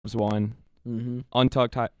1,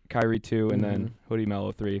 Untucked Kyrie 2, and then Hoodie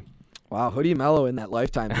Mello 3. Wow, Hoodie Mello in that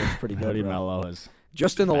Lifetime gym is pretty good. Hoodie bro. Mello is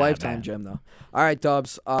just in the Lifetime gym, though. All right,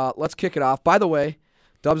 Dubs, let's kick it off. By the way,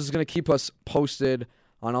 Dubs is going to keep us posted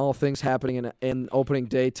on all things happening in opening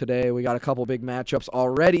day today. We got a couple big matchups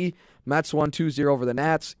already. Mets won 2-0 over the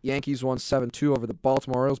Nats. Yankees won 7-2 over the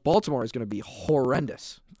Baltimore Orioles. Baltimore is going to be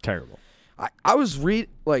horrendous. terrible. I was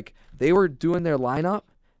they were doing their lineup,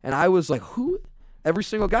 and I was like, who? Every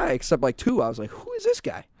single guy except like two. I was like, who is this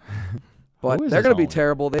guy? But they're going to be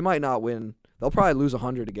terrible. They might not win. They'll probably lose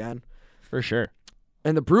 100 again. For sure.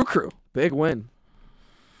 And the Brew Crew, big win.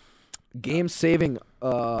 Game-saving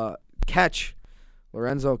catch.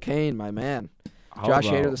 Lorenzo Cain, my man. Josh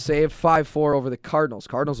Hader the save, 5-4 over the Cardinals.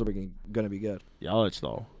 Cardinals are going to be good. Yelich,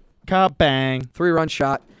 though. Ka-bang. 3-run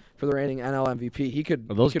shot for the reigning NL MVP. He could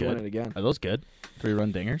win it again. Are those good?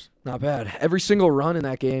 3-run dingers? Not bad. Every single run in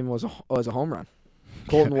that game was a home run.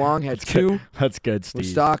 Colton Wong had 2. That's good, Steve.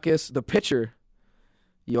 Moustakas, the pitcher,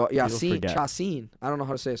 Yassin. I don't know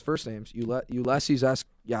how to say his first names. Ulysses S.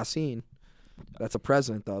 Yassin. That's a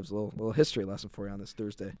president, Dubs. A little history lesson for you on this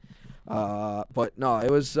Thursday. But no,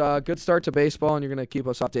 it was a good start to baseball, and you're going to keep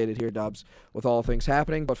us updated here, Dubs, with all things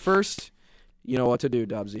happening. But first, you know what to do,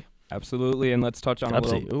 Dubsy. Absolutely, and let's touch on a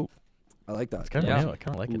little. Ooh. I like that. It's kind of new. I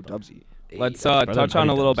kind of like it. Dubsy. Let's touch on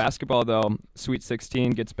a little basketball, though. Sweet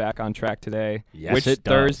 16 gets back on track today. Yes, Which it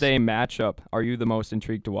does. Thursday matchup are you the most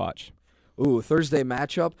intrigued to watch? Ooh, Thursday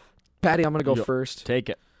matchup. Patty, I'm going to go first. Take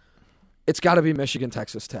it. It's got to be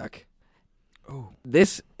Michigan-Texas Tech. Ooh.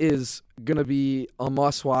 This is going to be a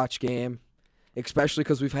must-watch game, especially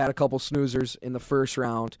because we've had a couple snoozers in the first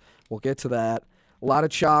round. We'll get to that. A lot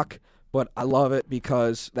of chalk, but I love it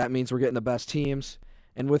because that means we're getting the best teams.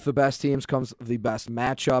 And with the best teams comes the best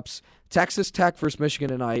matchups. Texas Tech versus Michigan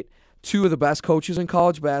tonight. 2 of the best coaches in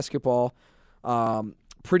college basketball.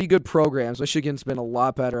 Pretty good programs. Michigan's been a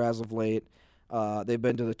lot better as of late. They've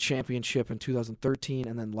been to the championship in 2013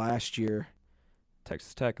 and then last year.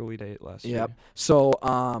 Texas Tech Elite 8 last year. Yep. So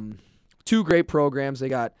 2 great programs. They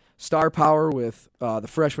got star power with the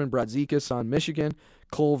freshman Brad Zekas on Michigan,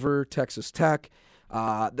 Culver, Texas Tech.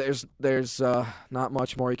 There's not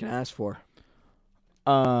much more you can ask for.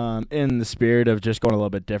 In the spirit of just going a little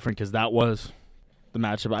bit different, because that was the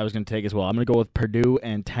matchup I was going to take as well. I'm going to go with Purdue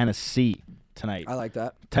and Tennessee tonight. I like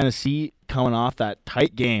that. Tennessee coming off that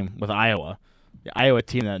tight game with Iowa, the Iowa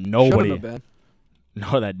team that nobody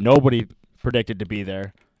predicted to be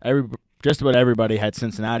there. Just about everybody had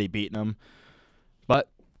Cincinnati beating them, but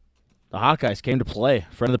the Hawkeyes came to play.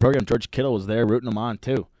 Friend of the program, George Kittle, was there rooting them on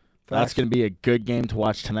too. That's going to be a good game to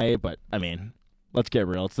watch tonight. But I mean, let's get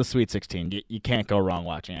real. It's the Sweet 16. You can't go wrong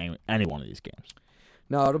watching any one of these games.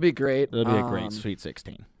 No, it'll be great. It'll be a great Sweet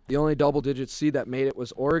 16. The only double-digit seed that made it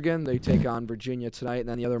was Oregon. They take on Virginia tonight, and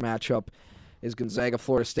then the other matchup is Gonzaga,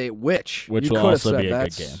 Florida State, which will also be a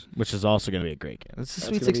good game. Which is also going to be a great game. It's the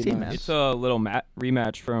Sweet 16, man. It's a little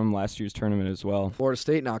rematch from last year's tournament as well. Florida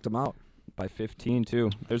State knocked them out by 15 too.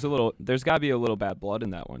 There's got to be a little bad blood in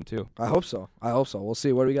that one too. I hope so. We'll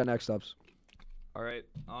see. What do we got next, Ups? All right.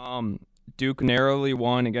 Duke narrowly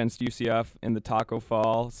won against UCF in the Taco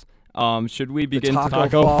Falls. Should we begin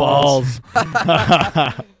Taco Falls?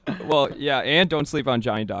 Well, yeah, and don't sleep on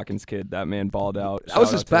Johnny Dawkins' kid. That man balled out. That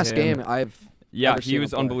was his best game I've Yeah, ever he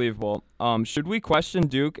was unbelievable. Should we question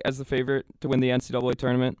Duke as the favorite to win the NCAA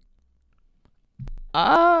tournament?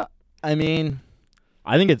 I mean,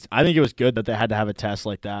 I think it was good that they had to have a test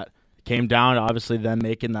like that. It came down to obviously them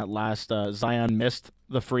making that last Zion missed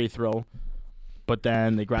the free throw, but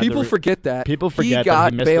then they grabbed People forget that. People forget he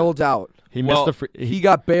got that bailed out. He missed the free. He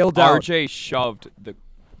got bailed out. RJ shoved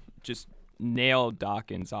just nailed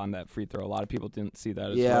Dawkins on that free throw. A lot of people didn't see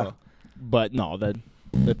that as well. But no,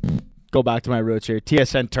 go back to my roots here.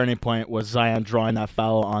 TSN turning point was Zion drawing that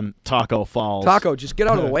foul on Taco Falls. Taco, just get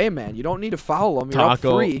out of the way, man. You don't need to foul him. You're up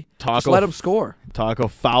 3. Just let him score. Taco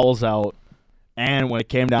fouls out, and when it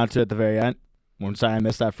came down to it at the very end, when Zion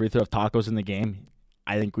missed that free throw, if Taco's in the game,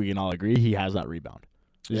 I think we can all agree he has that rebound.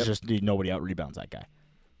 There's just nobody out rebounds that guy.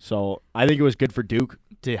 So I think it was good for Duke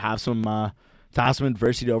to have some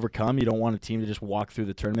adversity to overcome. You don't want a team to just walk through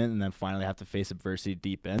the tournament and then finally have to face adversity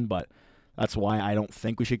deep in, but that's why I don't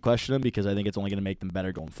think we should question them, because I think it's only going to make them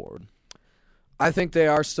better going forward. I think they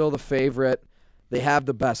are still the favorite. They have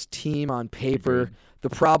the best team on paper. Mm-hmm. The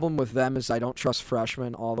problem with them is I don't trust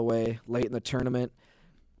freshmen all the way late in the tournament.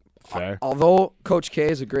 Fair. Although Coach K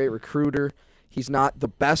is a great recruiter, he's not the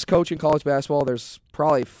best coach in college basketball. There's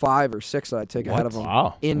probably 5 or 6 that I'd take ahead of him.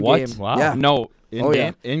 Wow. In game. Wow. Yeah. No. In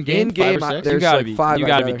game? In game, 5 or 6? there's you gotta like be, 5 you I'd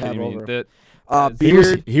gotta be rather have kidding me. over.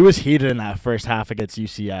 Beard. He was heated in that first half against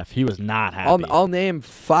UCF. He was not happy. I'll name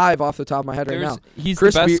 5 off the top of my head right now. He's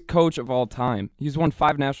Chris the best Beard- coach of all time. He's won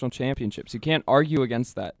 5 national championships. You can't argue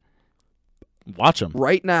against that. Watch him.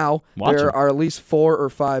 Right now, Watch there him. are at least 4 or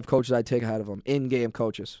 5 coaches I'd take ahead of him, in-game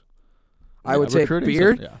coaches. I would take recruiting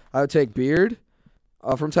Beard. stuff, yeah. I would take Beard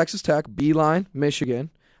from Texas Tech, Beeline, Michigan.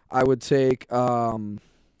 I would take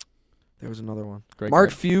there was another one. Greg Mark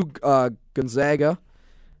Gard. Few, Gonzaga.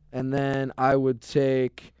 And then I would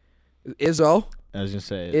take Izzo. I was gonna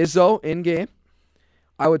say Izzo in-game.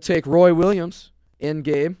 I would take Roy Williams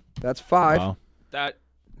in-game. That's 5. wow. That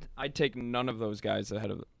I'd take none of those guys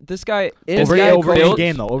ahead of this guy. In- This over guy over in built-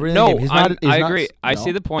 game though. Over in No, game. He's not. I he's agree. Not, I no.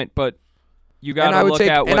 see the point, but you And got I to would look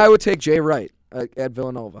take at what. I would take Jay Wright at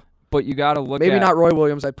Villanova. But you got to look Maybe at. not Roy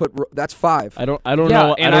Williams. I put that's 5. I don't Yeah,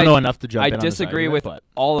 know. I and don't know enough to jump I in on this disagree argument, with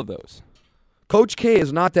all of those. Coach K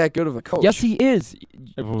is not that good of a coach. Yes, he is.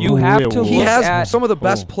 but- You have to He look has at- some of the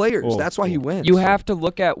best Oh, players. oh, That's why he wins. You have to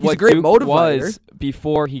look at He's a what great Duke motivator. was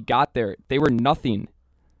before he got there. They were nothing.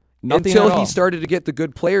 Nothing until at he all. started to get the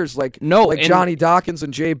good players like No, and- Johnny Dawkins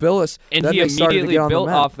and Jay Billis. And then he they started to immediately get on built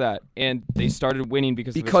the map. off that, and they started winning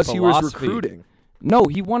because because of his he was philosophy. recruiting. No,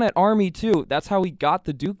 he won at Army too. That's how he got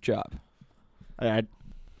the Duke job.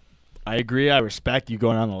 I agree. I respect you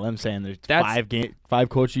going on the limb saying there's That's- 5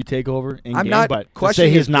 coaches you take over in I'm game, not but to questioning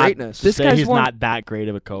say he's his not. greatness. To This say guy's he's won- not that great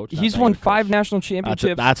of a coach. He's not that won good of a 5 coach. national That's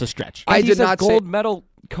championships. that's a stretch. And I he's did a not say- gold medal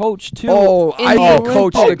coach too. Oh, in I the could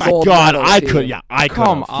coach Olympics. the my gold God, medal I team. could. Yeah, I could.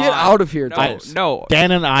 Come have. on. Get out of here, No, Dubs. no.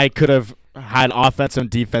 Dan and I could have had offensive and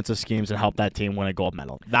defensive schemes and helped that team win a gold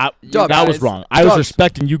medal. That Dubs. that was wrong. I was Dubs.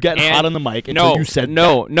 respecting you getting And hot on the mic until No, you said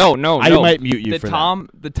no, that. no, no, I no. might mute you the for Tom,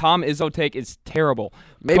 The Tom Izzo take is terrible.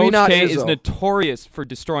 Maybe Coach not K is Izzo. notorious for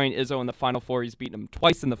destroying Izzo in the Final Four. He's beaten him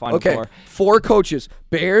twice in the Final Okay, Four. 4 coaches.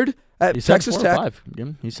 Baird at He said Texas 4 or Tech.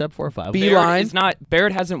 5. He said 4 or 5. Be- Barrett Beeline. is not.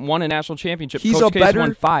 Barrett hasn't won a national championship. He's Coach a K's better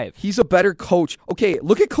won 5. He's a better coach. Okay,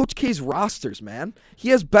 look at Coach K's rosters, man. He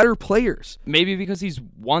has better players. Maybe because he's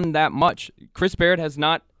won that much. Chris Barrett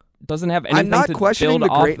doesn't have anything I'm not to questioning build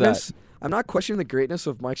the off greatness. that. I'm not questioning the greatness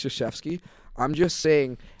of Mike Krzyzewski. I'm just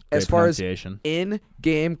saying, as Great far as pronunciation.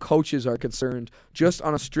 in-game coaches are concerned, just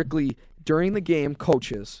on a strictly during the game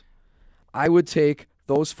coaches, I would take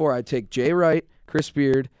those 4. I'd take Jay Wright, Chris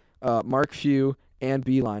Beard, Mark Few, and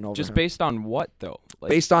Beeline over Just him. based on what though? Like,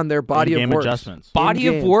 Based on their body In-game of work. adjustments. body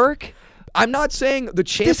of in-game. work. I'm not saying the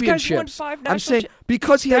This guy's won championships. 5 I'm national saying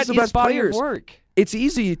because he has That the is best body players. of work. It's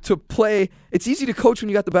easy to play. It's easy to coach when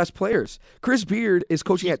you got the best players. Chris Beard is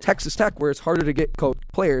coaching at Texas Tech, where it's harder to get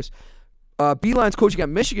players. Beeline's coaching at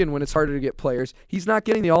Michigan when it's harder to get players. He's not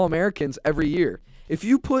getting the All-Americans every year. If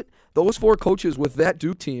you put those 4 coaches with that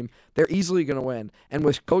Duke team, they're easily going to win. And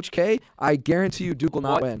with Coach K, I guarantee you Duke will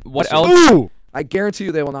not win. What this year. else? Ooh! I guarantee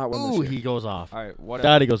you they will not win this Ooh, year. he goes off. All right. What?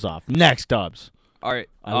 Daddy goes off. Next, Dubs. All right.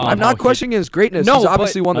 I love I'm how not he- questioning his greatness. No, He's but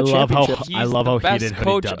obviously won the I love how- championships. He's I love how the best heated Hoodie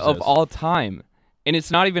coach Dubs of is. all time, and it's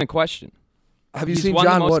not even a question. Have you He's seen won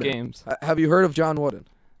the John most Wooden? games. Have you heard of John Wooden?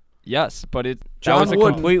 Yes, but that John was a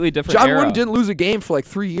Wooden- completely different John era. Wooden didn't lose a game for like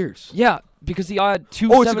 3 years. Yeah, because he had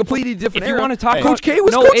 2. Oh, it's a completely different If you era. want to talk Hey. about Coach K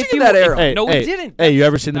was no, coaching if in you- that if- era. No, hey, he didn't. Hey, you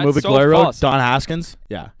ever seen the That's movie so Glory Road? false. Don Haskins?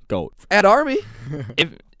 Yeah, GOAT. At Army. If,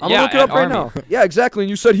 I'm yeah, gonna look it at up right Army. now. Yeah, exactly. And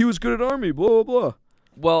you said he was good at Army. Blah blah blah.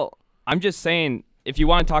 Well, I'm just saying, if you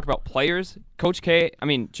want to talk about players,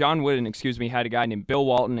 John Wooden, had a guy named Bill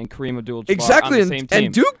Walton and Kareem Abdul-Jabbar Exactly, on the same team.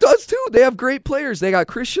 and Duke does too. They have great players. They got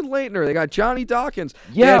Christian Leitner. They got Johnny Dawkins.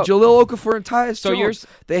 Yeah. They had Jalil Okafor and Tyus So Jones.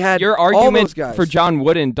 They had Your all argument those guys. for John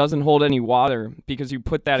Wooden doesn't hold any water because you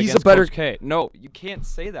put that He's against a better- Coach K. No, you can't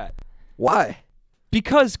say that. Why?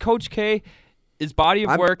 Because Coach K, his body of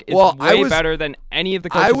I'm- work is well, I way was- better than any of the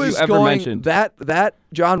I coaches was you ever going mentioned. that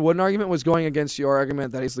John Wooden argument was going against your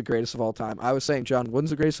argument that he's the greatest of all time. I was saying John Wooden's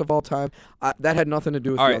the greatest of all time. That had nothing to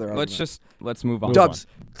do with All the right, other let's argument. move on. Dubs.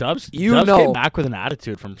 Dubs You Dubs know- came back with an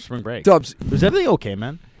attitude from spring break. Dubs. Was everything okay,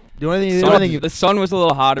 man? Do you want anything? Sun- the sun was a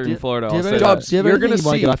little hotter in Florida. Do you I'll have say any- Dubs, that. do you have you're anything gonna you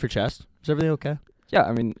want to see- get off your chest? Is everything okay? Yeah,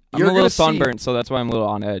 I mean, I'm You're a little gonna see- sunburnt, so that's why I'm a little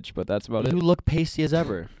on edge. But that's about You it. look pasty as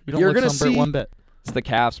ever. You don't You're look gonna sunburnt see- one bit. It's the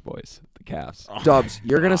calves, boys. The calves. Dubs,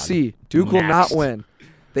 you're going to God. see Duke will not Next. win.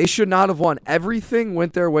 They should not have won. Everything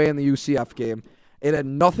went their way in the UCF game. It had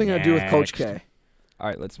nothing to do with Coach Next. K. All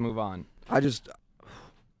right, let's move on.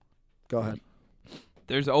 Go ahead.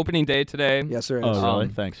 There's opening day today. Yes, there is. Oh, really? Um,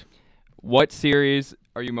 Thanks. What series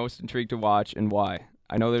are you most intrigued to watch and why?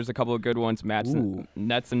 I know there's a couple of good ones. Mets and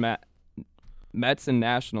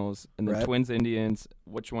Nationals, and the Right. Twins Indians.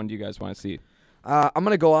 Which one do you guys want to see? I'm going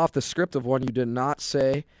to go off the script of one you did not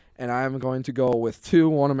say, and I'm going to go with two,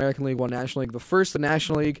 one American League, one National League. The first, the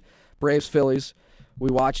National League, Braves, Phillies. We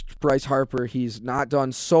watched Bryce Harper. He's not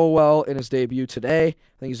done so well in his debut today.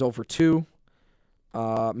 I think he's 0 for 2,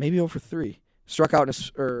 maybe 0 for 3. Struck out in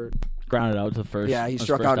his Grounded out to the first. yeah, he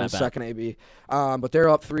struck out in his second AB. But they're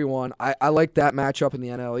up 3-1. I like that matchup in the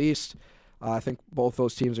NL East. I think both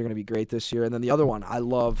those teams are going to be great this year. And then the other one I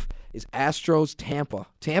love is Astros-Tampa.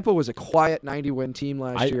 Tampa was a quiet 90-win team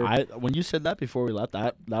last year. When you said that before we left,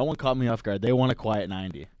 that one caught me off guard. They won a quiet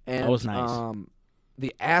 90. And, that was nice.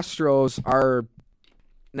 The Astros are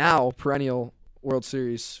now perennial World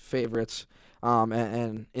Series favorites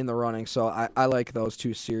and in the running. So I like those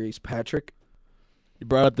two series. Patrick? You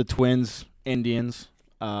brought up the Twins, Indians.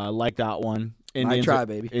 Like that one. My tribe,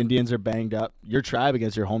 baby. Indians are banged up. Your tribe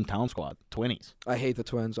against your hometown squad, Twinnies. I hate the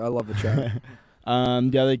Twins. I love the tribe.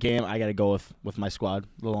 The other game, I got to go with my squad,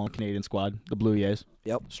 the lone Canadian squad, the Blue Jays.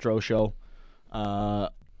 Yep. Stro Show.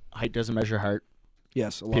 Height doesn't measure heart.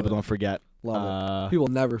 Yes, People don't forget. Love it. People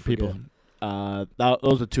never forget. Those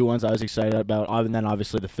are the two ones I was excited about. And then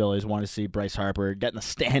obviously the Phillies want to see Bryce Harper getting a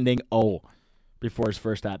standing O before his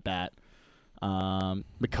first at bat.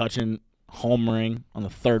 McCutchen homering on the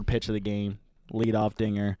third pitch of the game, leadoff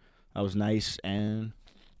dinger. That was nice. And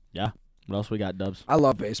yeah, what else we got, Dubs? I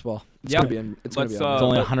love baseball. It's gonna be. It's It's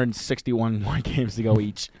only 161 more games to go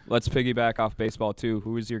each. Let's piggyback off baseball too.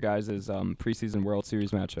 Who is your guys' preseason World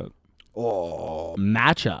Series matchup? Oh,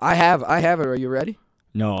 Matchup. I have it. Are you ready?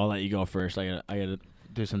 No, I'll let you go first. I gotta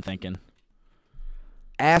do some thinking.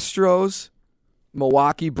 Astros,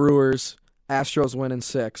 Milwaukee Brewers. Astros win in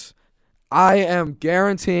 6. I am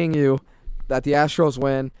guaranteeing you that the Astros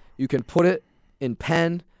win. You can put it in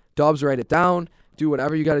pen. Dubs, write it down. Do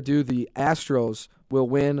whatever you got to do. The Astros will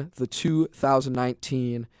win the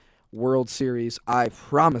 2019 World Series. I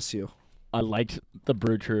promise you. I liked the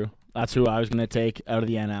Brew Crew. That's who I was gonna take out of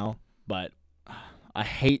the NL, but I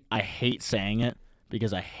hate saying it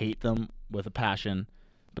because I hate them with a passion.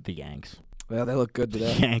 But the Yanks. Yeah, they look good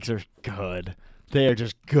today. The Yanks are good. They are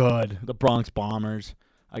just good. The Bronx Bombers.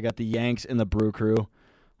 I got the Yanks and the Brew Crew.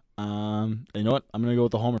 You know what? I'm going to go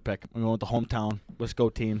with the homer pick. I'm going with the hometown. Let's go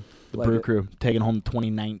team. The Like Brew it. Crew taking home the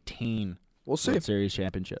 2019 We'll see. World Series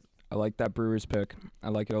championship. I like that Brewers pick. I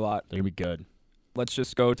like it a lot. They're going to be good. Let's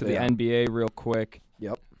just go to the Yeah. NBA real quick.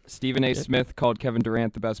 Yep. Stephen A. Smith called Kevin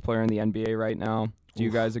Durant the best player in the NBA right now. Do you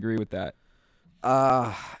guys agree with that?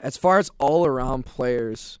 As far as all-around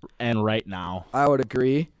players, And right now, I would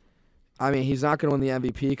agree. I mean, he's not going to win the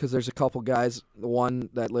MVP because there's a couple guys. The one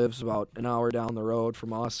that lives about an hour down the road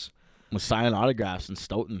from us. was signing autographs in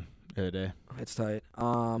Stoughton the other day. It's tight.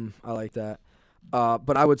 I like that.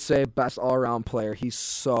 But I would say best all-around player. He's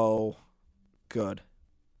so good.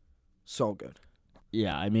 So good.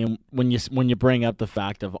 Yeah, I mean, when you bring up the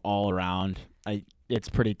fact of all around, it's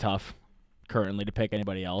pretty tough currently to pick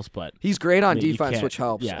anybody else. But He's great on You defense, can't- which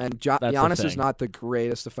helps. yeah, And that's the Giannis is thing. not the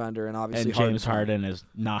greatest defender, and obviously and James Harden is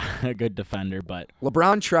not a good defender, but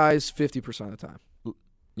LeBron tries 50% of the time.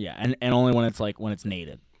 yeah, and only when it's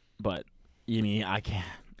needed. But you mean I can't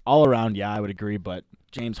all around? Yeah, I would agree. But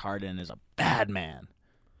James Harden is a bad man.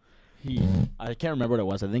 I can't remember what it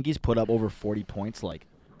was. I think he's put up over 40 points like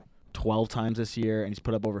 12 times this year, and he's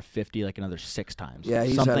put up over 50 like another 6 times. Yeah,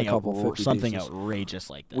 he's had a something couple 50 something pieces. outrageous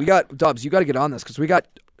like that. We got Dubs. You got to get on this because we got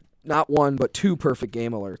not one but 2 perfect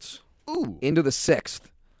game alerts. Ooh. Into the 6th,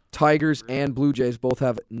 Tigers and Blue Jays both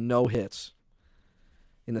have no hits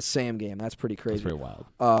in the same game. That's pretty That's crazy. pretty wild.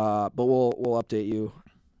 But we'll update you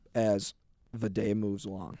as the day moves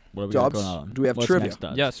along. What have we got Dubs, going on? do we have What's trivia? next,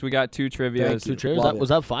 Dubs? Yes, we got 2 trivia. Thank you. Two trios? Love it. Was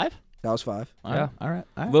that 5? That was 5. Yeah. All right.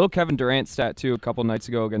 Little Kevin Durant stat too a couple nights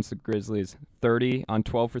ago against the Grizzlies. 30 on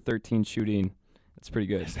 12 for 13 shooting. That's pretty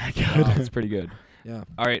good. Is that good? That's pretty good. Yeah.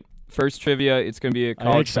 All right, first trivia. It's going to be a I'm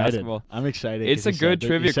college excited. basketball. I'm excited. It's 'cause a good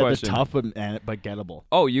trivia you said question. The tough but gettable.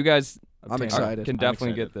 Oh, you guys I'm excited. can I'm definitely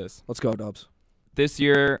excited. get this. Let's go, Dubs. This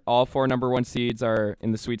year, all 4 number 1 seeds are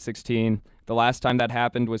in the Sweet 16. The last time that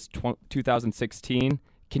happened was 2016.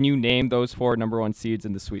 Can you name those 4 number 1 seeds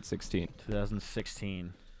in the Sweet 16?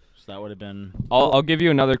 2016. So that would have been. I'll give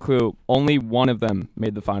you another clue. Only one of them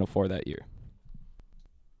made the Final Four that year.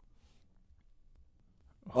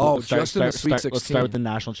 Oh, Let's start- just in the Sweet Let's 16. start with the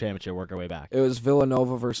national championship. Work our way back. It was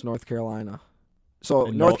Villanova versus North Carolina. So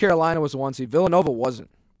And North Carolina was the 1 seed. Villanova wasn't.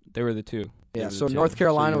 They were the 2. Yeah, They were so the two. North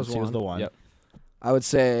Carolina was UNC one. the one. Yep. I would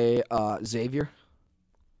say Xavier.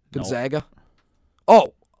 No. Gonzaga.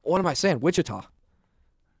 Oh, what am I saying? Wichita.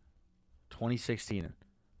 2016.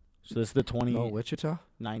 So this is the No, Wichita.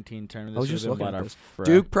 2019 tournament. I was This just would have looking been at our this. fre-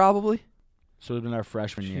 Duke, probably. So it would have been our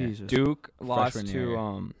freshman year. Jesus. Duke lost Freshman to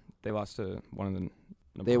year. they lost to one of the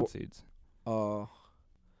number They 1 w- seeds. So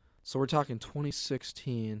we're talking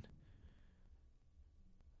 2016.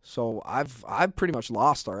 So I've pretty much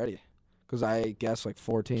lost already because I guess like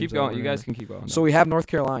 4 teams. Keep going. You guys can keep going. So we have North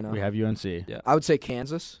Carolina. We have UNC. Yeah. I would say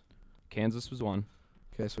Kansas. Kansas was one.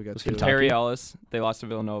 Okay, so we got Was 2. Kentucky? Terry Ellis. They lost to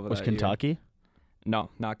Villanova. Was that year. Kentucky? No,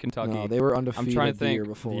 not Kentucky. No, they were undefeated trying to the think. year The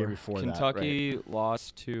before. year before Kentucky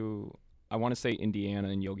lost to, I want to say Indiana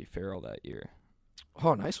and Yogi Ferrell that year.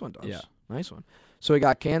 Oh, nice one, Dubs. Yeah. Nice one. So we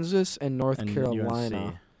got Kansas and North that, right? Carolina.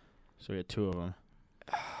 UNC. So we had 2 of them.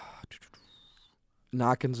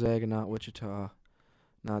 Not Gonzaga, not Wichita,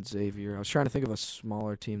 not Xavier. I was trying to think of a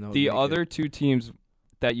smaller team that would The make other it. 2 teams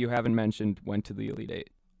that you haven't mentioned went to the Elite Eight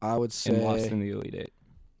I would and lost say in the Elite Eight.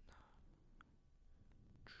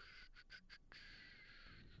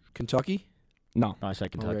 Kentucky. No, No, I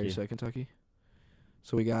said Oh, we already Kentucky. said Kentucky.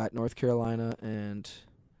 So we got North Carolina and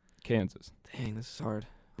Kansas. dang, this is hard.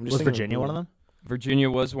 I'm just Was thinking Virginia one of them? Virginia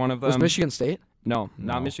was one of them. Was Michigan State? No,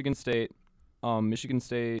 not No. Michigan State. Michigan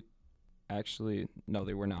State, actually, no,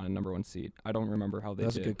 they were not a number 1 seed. I don't remember how they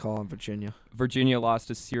That's did. a good call on Virginia. Virginia lost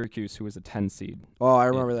to Syracuse, who was a 10 seed. Oh, I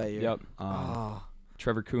remember that year. Yep. Oh,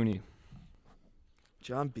 Trevor Cooney.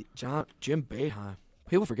 Jim Boeheim.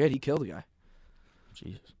 People forget he killed a guy.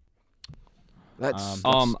 Jesus. That's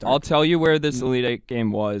I'll dark. tell you where this Elite Eight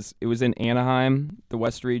game was. It was in Anaheim, the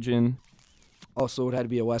West region. Oh, so it had to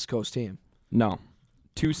be a West Coast team. No.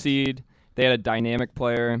 2 seed. They had a dynamic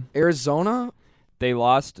player. Arizona. They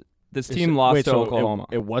lost. This team lost Wait, to so Oklahoma.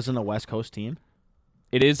 It wasn't a West Coast team?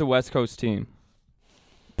 It is a West Coast team.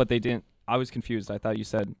 But they didn't. I was confused. I thought you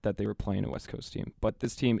said that they were playing a West Coast team. But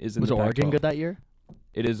this team is in Was the Oregon Pac-12. good that year?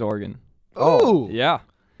 It is Oregon. Oh, Yeah.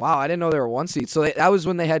 wow! I didn't know they were 1 seed. So that was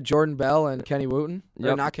when they had Jordan Bell and Kenny Wooten. Or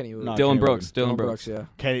Yep. not Kenny Wooten. No, Dylan Kenny Brooks. Wooten. Dylan Brooks. Yeah.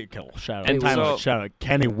 Kenny, shout out. And so- Shout out.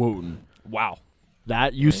 Kenny Wooten. Wow.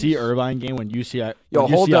 That UC Irvine game when UCI Yo,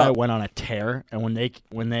 when hold UCI up. went on a tear, and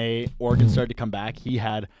when they Oregon started to come back, he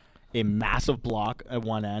had a massive block at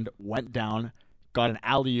one end, went down, got an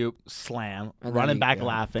alley-oop slam, And then running he- back yeah.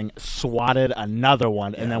 laughing, swatted another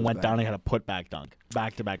one, Yeah, and it then was went bad. down and had a putback dunk,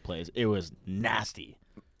 back-to-back plays. It was nasty.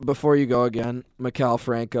 Before you go again, Mikal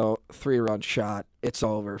Franco, 3-run shot. It's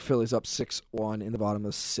over. Phillies up 6-1 in the bottom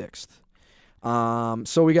of the 6th.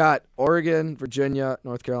 So we got Oregon, Virginia,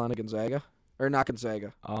 North Carolina, Gonzaga. Or not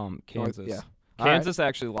Gonzaga. Kansas. yeah. Kansas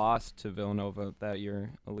actually lost to Villanova that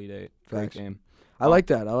year, Elite Eight. Great Thanks. game. I like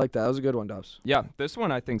that. That was a good one, Dubs. Yeah, this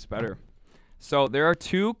one I think's better. So there are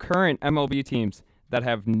 2 current MLB teams that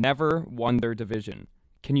have never won their division.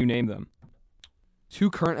 Can you name them?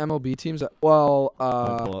 2 current MLB teams. Pull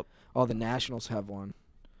up. The Nationals have one.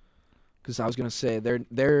 Because I was gonna say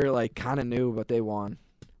they're like kind of new, but they won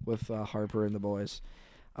with Harper and the boys.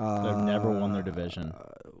 They've never won their division.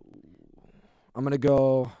 I'm gonna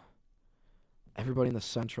go. Everybody in the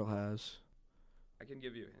Central has. I can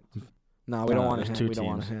give you a hint. No, we don't want a there's hint. 2 We don't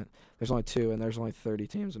want a teams. hint. There's only 2, and there's only 30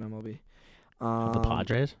 teams in MLB. The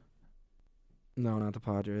Padres? No, not the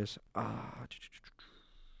Padres.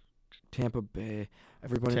 Tampa Bay.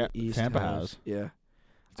 Everybody in the East Tampa has. has. Yeah.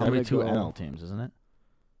 It's gotta I'm be 2 gonna go- NL teams, isn't it?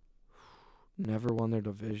 Never won their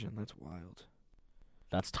division. That's wild.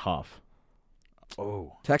 That's tough.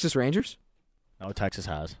 Oh. Texas Rangers? No, Texas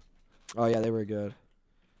has. Oh, yeah, they were good.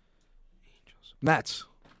 Angels. Mets.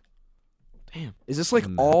 Damn. Is this like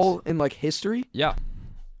The all Mets. in like history? Yeah,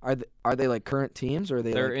 Are they like current teams or are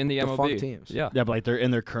they they're like in the defunct MLB. teams? Yeah, Yeah, but like they're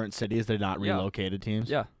in their current cities. They're not Yeah. relocated teams.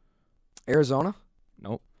 yeah. Arizona?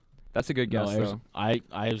 Nope. That's a good No, guess, there's- though. I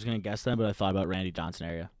was gonna guess them, but I thought about Randy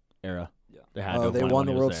Johnson era. Yeah. They had to Oh, have they won won when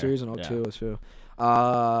the he was World there. Series in Yeah. 02 too.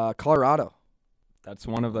 Colorado. That's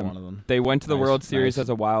one of them. One of them. They went to the Nice, World Series nice. as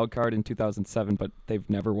a wild card in 2007, but they've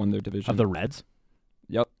never won their division. Of the Reds?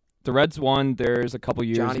 Yep. The Reds won theirs a couple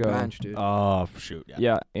years Johnny ago. Bench, dude. Oh shoot! Yeah.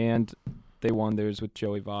 Yeah, and they won theirs with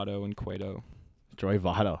Joey Votto and Cueto. Joey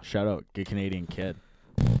Votto, shout out, good Canadian kid.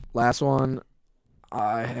 Last one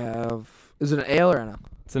I have. Is it an AL or an NL?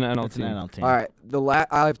 It's an NL It's team. an NL team. All right.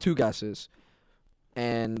 I have 2 guesses,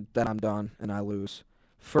 and then I'm done and I lose.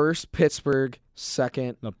 First, Pittsburgh.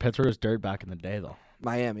 Second, No, Pittsburgh was dirt back in the day though.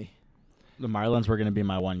 Miami. The Marlins were gonna be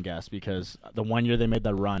my one guess because the one year they made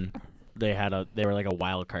that run, they were like a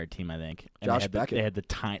wild card team, I think. And Josh they had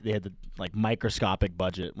Beckett. they had the like microscopic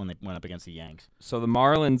budget when they went up against the Yanks. So the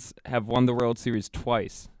Marlins have won the World Series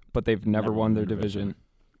twice, but they've never won their division.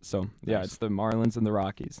 So, yeah, Nice. it's the Marlins and the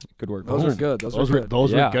Rockies. Good work. Those Boom. are good. Those were good.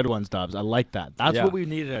 those Yeah. were good ones, Dubs. I like that. That's Yeah. what we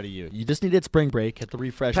needed out of you. You just needed spring break, hit the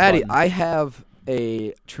refresh Patty, button. I have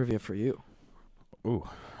a trivia for you. Ooh,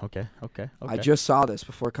 okay. I just saw this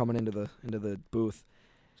before coming into the booth.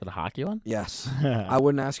 Is it a hockey one? Yes. I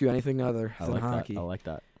wouldn't ask you anything other I than like hockey. that. I like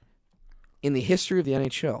that. In the history of the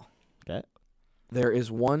NHL, Okay. there is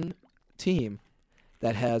one team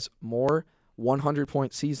that has more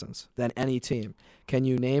 100-point seasons than any team. Can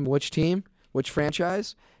you name which team, which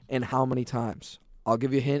franchise, and how many times? I'll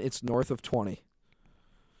give you a hint. It's north of 20.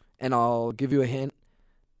 And I'll give you a hint.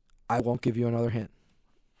 I won't give you another hint.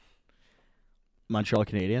 Montreal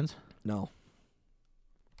Canadiens. No.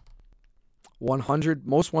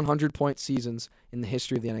 most 100-point seasons in the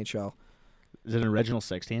history of the NHL. Is it an original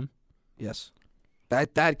 6 team? Yes.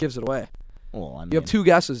 That gives it away. Well, I mean, You have 2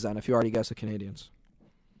 guesses then if you already guessed the Canadiens.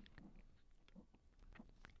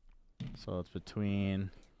 so it's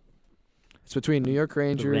between It's between New York the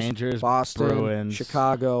Rangers, Rangers, Boston, Bruins,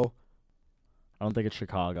 Chicago. I don't think it's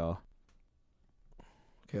Chicago.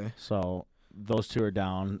 Okay. So those 2 are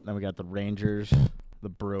down. Then we got the Rangers, the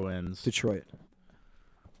Bruins. Detroit.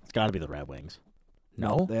 It's got to be the Red Wings.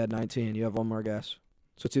 No? They had 19. You have one more guess.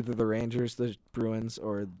 So it's either the Rangers, the Bruins,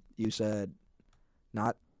 or you said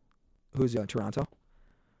not. Who's the other? Toronto?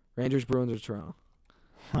 Rangers, Bruins, or Toronto?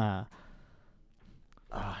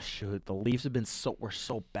 Shoot. The Leafs have been were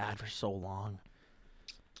so bad for so long.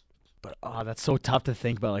 But that's so tough to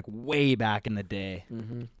think about, like way back in the day.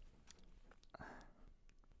 Mm-hmm.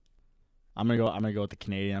 I'm gonna go with the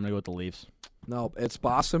Canadian. I'm gonna go with the Leafs. No, it's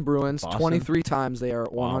Boston Bruins. Boston? 23 times they are a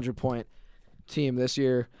Wow. 100-point team this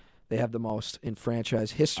year. They have the most in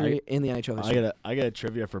franchise history in the NHL history. I got a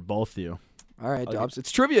trivia for both of you. All right, Okay. Dubs.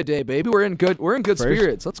 It's trivia day, baby. We're in good First-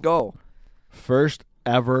 spirits. Let's go. First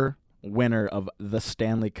ever winner of the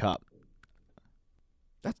Stanley Cup.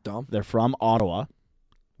 That's dumb. They're from Ottawa.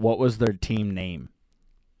 What was their team name?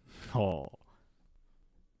 Oh,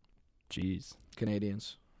 Jeez.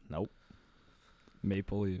 Canadians. nope.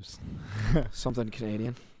 Maple Leafs. Something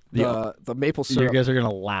Canadian. The- The maple You syrup. guys are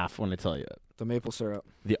gonna laugh when I tell you it. The maple syrup.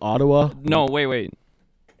 The Ottawa. No, wait.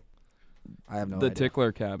 I have no The idea.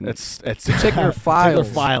 Tickler cabinet. It's Tickler Files.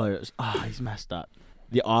 Tickler Filers. Oh, he's messed up.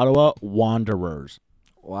 The Ottawa Wanderers.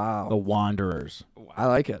 Wow. The Wanderers. I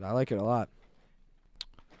like it. I like it a lot.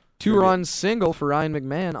 2-run single for Ryan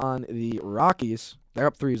McMahon on the Rockies. They're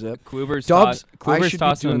up 3-zip. Kluber's, Dubs, I Kluber's should be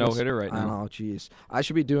tossing a doing this. no-hitter right I now. know, jeez. I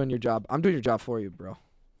should be doing your job. I'm doing your job for you, bro.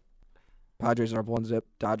 Padres are up 1-zip.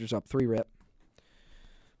 Dodgers up 3-rip.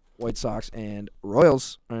 White Sox and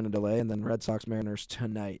Royals are in a delay, and then Red Sox Mariners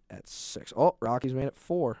tonight at 6. Oh, Rockies made it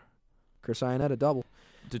 4. Chris Iannetta a double.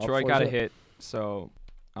 Detroit Up got a 4-zip. hit, so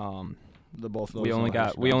The both of those we only don't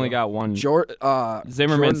have got one. Zimmerman's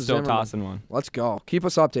Zimmerman's still tossing one. Let's go. Keep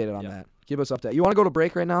us updated on Yeah. that. Keep us updated. You want to go to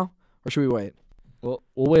break right now, or should we wait? Well,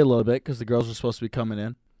 we'll wait a little bit because the girls are supposed to be coming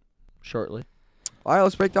in shortly. All right,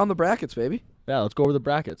 let's break down the brackets, baby. Yeah, let's go over the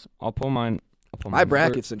brackets. I'll pull mine. My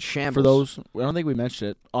bracket's in shambles. For those, I don't think we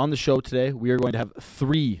mentioned it. On the show today, we are going to have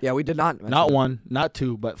 3, Yeah, we did not. mention not that. 1, not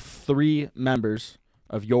 2, but 3 members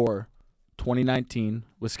of your 2019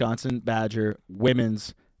 Wisconsin Badger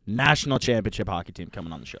Women's National Championship hockey team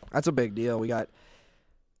coming on the show. That's a big deal. We got.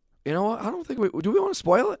 You know what? I don't think do we want to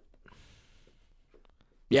spoil it?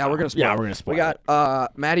 Yeah, we're gonna spoil. Yeah, it. we're gonna spoil We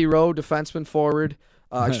got Maddie Rowe, defenseman forward,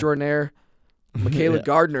 extraordinaire. Michaela Yeah.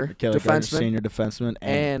 Gardner, Michaela Gardner, defenseman, senior defenseman,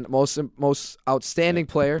 and most outstanding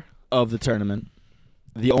player. of the tournament,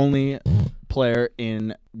 the only player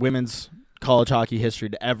in women's college hockey history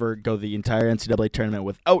to ever go the entire NCAA tournament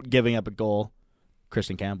without giving up a goal,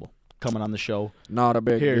 Kristen Campbell, coming on the show Not a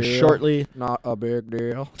big here deal. shortly. Not a big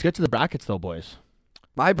deal. Let's get to the brackets, though, boys.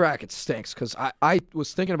 My bracket stinks because I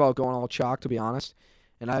was thinking about going all chalk, to be honest,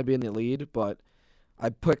 and I'd be in the lead, but I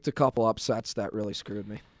picked a couple upsets that really screwed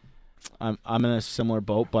me. I'm in a similar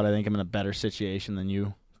boat, but I think I'm in a better situation than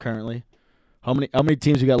you currently. How many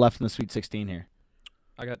teams you got left in the Sweet 16 here?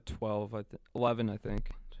 I got 12. 11, I think.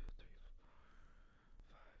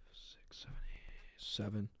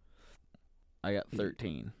 7, I got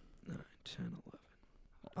 13. 9, 10, 11.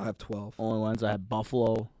 I have 12. Only ones I have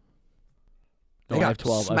Buffalo. They No, I got have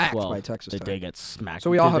 12. I have smacked 12. by Texas They Tech. did get smacked. So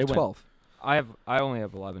we all They have went- 12. I only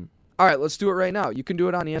have 11. All right, let's do it right now. You can do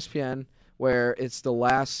it on ESPN where it's the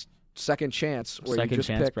last second chance where you Second just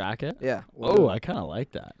chance pick. bracket. Yeah. We'll do Oh, it. I kind of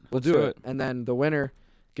like that. We'll Let's do do it. it. And then the winner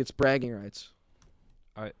gets bragging rights.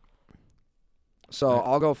 All right. So All right.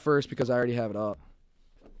 I'll go first because I already have it up.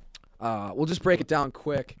 We'll just break it down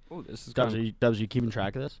quick. Oh, this is Dubs, going. are you keeping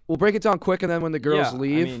track of this? We'll break it down quick, and then when the girls Yeah,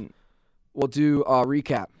 leave, I mean, we'll do a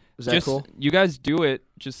recap. Is that just cool? you guys do it.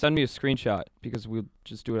 Just send me a screenshot because we'll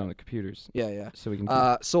just do it on the computers Yeah. so we can.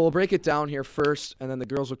 So we'll break it down here first, and then the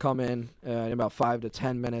girls will come in about 5 to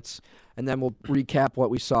 10 minutes, and then we'll recap what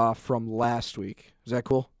we saw from last week. Is that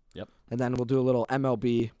cool? Yep. And then we'll do a little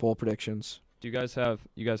MLB bowl predictions. do you guys have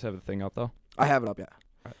a thing up though? I have it up,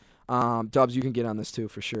 yeah. Dubs, you can get on this too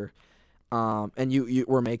for sure. And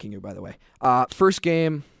we're making you, by the way. First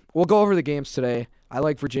game, we'll go over the games today. I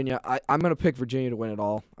like Virginia. I'm going to pick Virginia to win it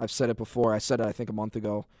all. I've said it before. I said it, I think, a month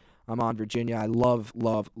ago. I'm on Virginia. I love,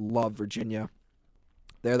 love, love Virginia.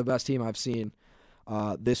 They're the best team I've seen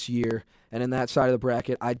this year. And in that side of the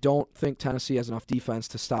bracket, I don't think Tennessee has enough defense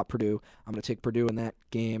to stop Purdue. I'm going to take Purdue in that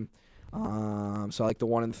game. So I like the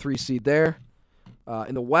 1 and 3 seed there.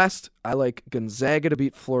 In the West, I like Gonzaga to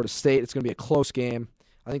beat Florida State. It's going to be a close game.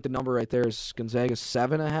 I think the number right there is Gonzaga's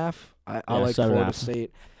 7.5. I like Florida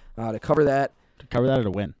State to cover that. To cover that or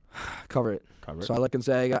to win? Cover it. So I like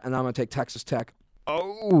Gonzaga, and I'm going to take Texas Tech.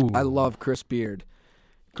 Oh. I love Chris Beard.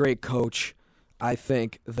 Great coach. I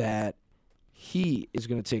think that he is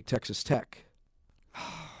going to take Texas Tech.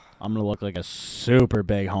 I'm going to look like a super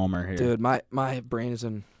big homer here. Dude, my brain is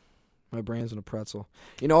in a pretzel.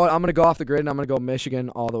 You know what? I'm going to go off the grid, and I'm going to go Michigan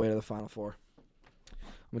all the way to the Final Four. I'm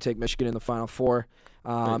going to take Michigan in the Final Four.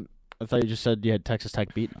 I thought you just said you had Texas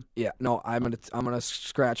Tech beating them. Yeah, no, I'm gonna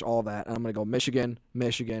scratch all that, and I'm gonna go Michigan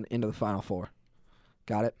into the Final Four.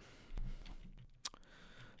 Got it.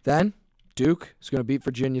 Then Duke is gonna beat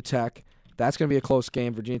Virginia Tech. That's gonna be a close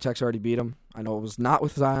game. Virginia Tech's already beat them. I know it was not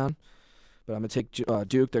with Zion, but I'm gonna take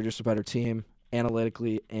Duke. They're just a better team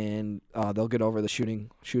analytically, and they'll get over the shooting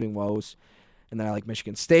woes. And then I like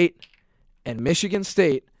Michigan State, and Michigan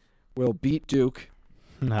State will beat Duke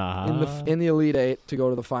in the Elite Eight to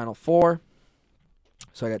go to the Final Four.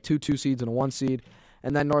 So I got 2 seeds and a 1 seed.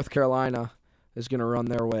 And then North Carolina is going to run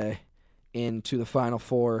their way into the Final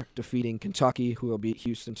Four, defeating Kentucky, who will beat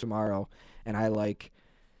Houston tomorrow. And I like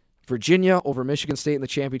Virginia over Michigan State in the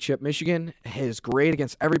championship. Michigan is great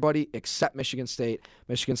against everybody except Michigan State.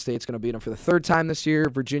 Michigan State's going to beat them for the 3rd time this year.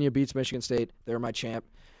 Virginia beats Michigan State. They're my champ.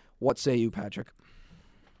 What say you, Patrick?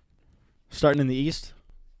 Starting in the East,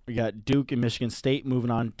 we got Duke and Michigan State moving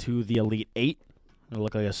on to the Elite Eight. I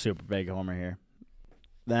look like a super big homer here.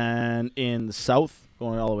 Then in the South,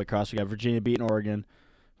 going all the way across, we got Virginia beating Oregon.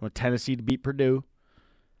 We want Tennessee to beat Purdue.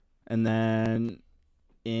 And then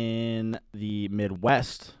in the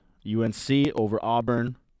Midwest, UNC over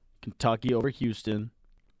Auburn, Kentucky over Houston.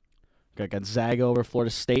 We got Gonzaga over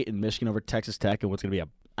Florida State and Michigan over Texas Tech, and what's going to be an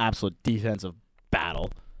absolute defensive battle.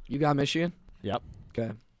 You got Michigan? Yep.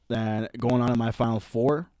 Okay. Then going on in my Final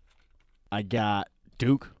Four, I got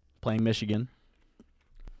Duke playing Michigan,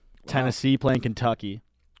 Tennessee playing Kentucky.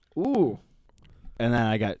 Ooh. And then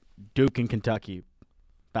I got Duke and Kentucky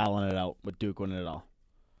battling it out with Duke winning it all.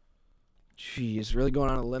 Jeez, really going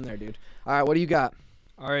on a limb there, dude. All right, what do you got?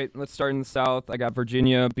 All right, let's start in the South. I got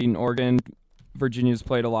Virginia beating Oregon. Virginia's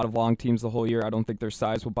played a lot of long teams the whole year. I don't think their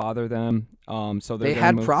size will bother them. So they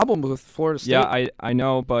had problems with Florida State. Yeah, I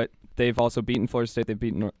know, but they've also beaten Florida State. They've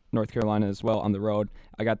beaten North Carolina as well on the road.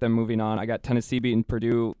 I got them moving on. I got Tennessee beating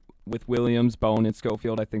Purdue with Williams, Bone, and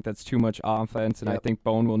Schofield. I think that's too much offense, and I think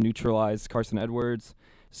Bone will neutralize Carson Edwards.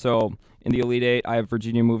 So in the Elite Eight, I have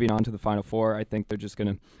Virginia moving on to the Final Four. I think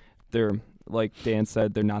they're like Dan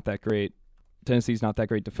said, they're not that great. Tennessee's not that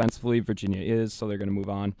great defensively. Virginia is, so they're going to move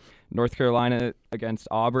on. North Carolina against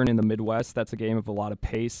Auburn in the Midwest. That's a game of a lot of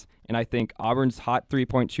pace. And I think Auburn's hot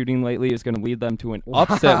three-point shooting lately is going to lead them to an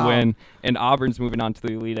upset win, and Auburn's moving on to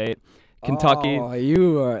the Elite Eight. Kentucky.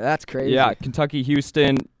 Oh, that's crazy. Yeah, Kentucky,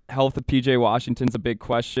 Houston. Health of P.J. Washington's a big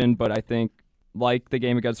question, but I think like the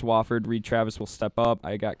game against Wofford, Reed Travis will step up.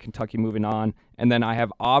 I got Kentucky moving on. And then I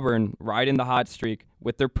have Auburn riding the hot streak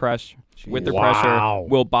with their pressure.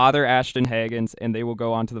 Will bother Ashton Hagens, and they will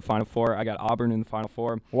go on to the Final Four. I got Auburn in the Final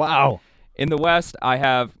Four. Wow. In the West, I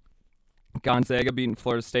have Gonzaga beating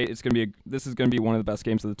Florida State. This is going to be one of the best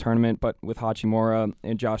games of the tournament, but with Hachimura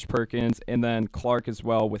and Josh Perkins, and then Clark as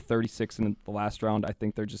well with 36 in the last round. I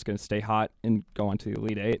think they're just going to stay hot and go on to the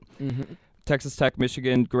Elite Eight. Mm-hmm. Texas Tech,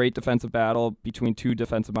 Michigan, great defensive battle between two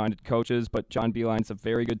defensive-minded coaches, but John Beilein's a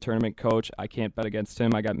very good tournament coach. I can't bet against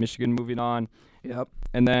him. I got Michigan moving on. Yep.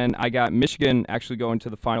 And then I got Michigan actually going to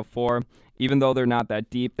the Final Four. Even though they're not that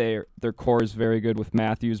deep, their core is very good with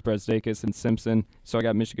Matthews, Brasdakis, and Simpson. So I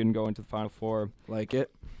got Michigan going to the Final Four. Like it.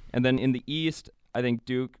 And then in the East, I think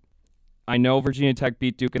Duke. I know Virginia Tech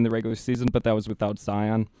beat Duke in the regular season, but that was without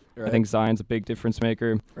Zion. Right. I think Zion's a big difference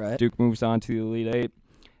maker. Right. Duke moves on to the Elite Eight.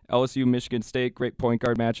 LSU, Michigan State, great point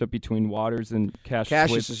guard matchup between Waters and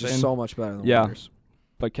Cassius Winston. Is just so much better than Waters.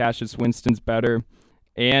 But Cassius Winston's better.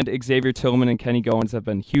 And Xavier Tillman and Kenny Goins have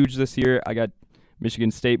been huge this year. I got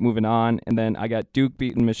Michigan State moving on. And then I got Duke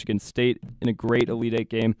beating Michigan State in a great Elite Eight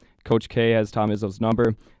game. Coach K has Tom Izzo's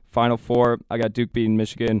number. Final Four, I got Duke beating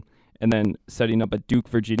Michigan. And then setting up a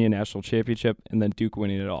Duke-Virginia national championship. And then Duke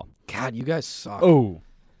winning it all. God, you guys suck. Oh,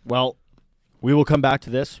 well, we will come back to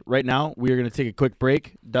this. Right now, we are going to take a quick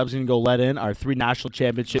break. Dub's going to go let in our 3 national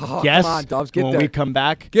championship guests. Come on, Dubs, get when there. we come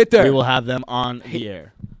back, Get there. we will have them on the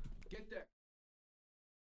air.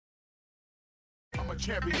 a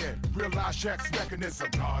champion. Realize Shaq's mechanism.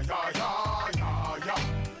 Yeah, yeah, yeah, yeah, yeah.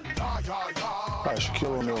 Yeah, yeah, yeah. All right,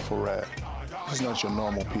 Shaquille O'Neal for Rad. This is not your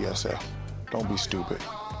normal PSA. Don't be stupid.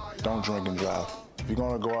 Don't drink and drive. If you're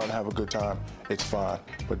gonna go out and have a good time, it's fine.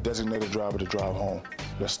 But designate a driver to drive home.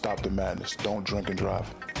 Let's stop the madness. Don't drink and drive.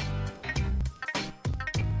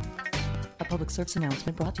 A public service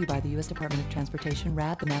announcement brought to you by the U.S. Department of Transportation,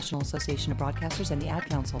 RAD, the National Association of Broadcasters, and the Ad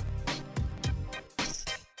Council.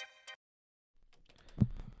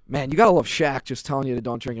 Man, you gotta love Shaq just telling you to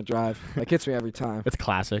don't drink and drive. That gets me every time. It's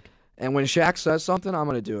classic. And when Shaq says something, I'm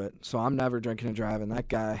gonna do it. So I'm never drinking and driving. That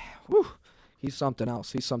guy, whew, he's something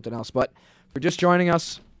else. He's something else. But for just joining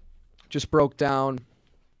us, just broke down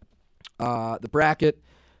the bracket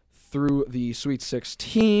through the Sweet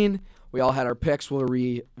 16. We all had our picks. We'll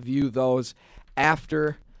review those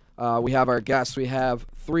after. We have our guests. We have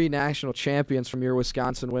 3 national champions from your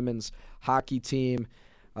Wisconsin women's hockey team.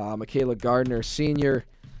 Michaela Gardner, Sr.,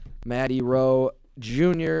 Maddie Rowe,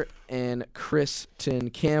 Jr., and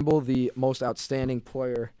Kristen Campbell, the most outstanding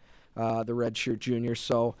player, the redshirt junior.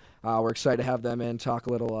 So we're excited to have them in, talk a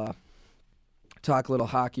little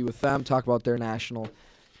hockey with them, talk about their national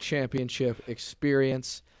championship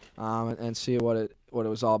experience, and see what it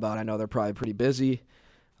was all about. I know they're probably pretty busy,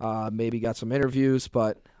 maybe got some interviews,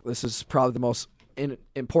 but this is probably the most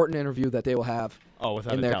important interview that they will have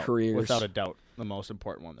in their careers. Without a doubt, the most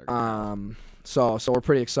important one they're going to So we're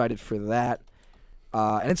pretty excited for that.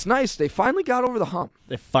 And it's nice. They finally got over the hump.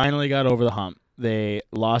 They finally got over the hump. They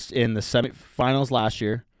lost in the semifinals last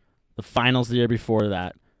year, the finals the year before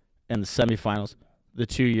that, and the semifinals the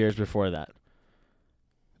 2 years before that.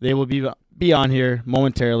 They will be on here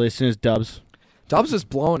momentarily as soon as Dubs. Dubs is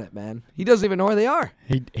blowing it, man. He doesn't even know where they are.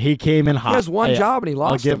 He came in hot. He has one job and he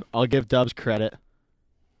lost him. I'll give Dubs credit.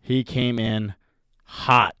 He came in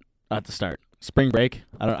hot at the start. Spring break.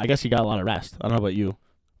 I guess he got a lot of rest. I don't know about you.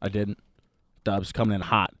 I didn't. Dubs coming in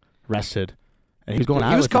hot, rested, and he was going.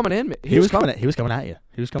 He was coming in. He was coming at you.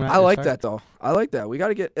 He was coming. I like that though. I like that. We got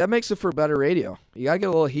to get. That makes it for better radio. You got to get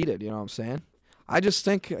a little heated. You know what I'm saying? I just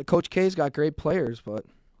think Coach K's got great players, but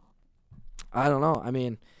I don't know. I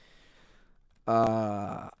mean,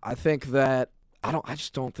 I think that I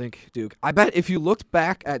just don't think Duke. I bet if you looked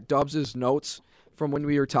back at Dubs' notes from when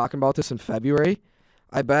we were talking about this in February,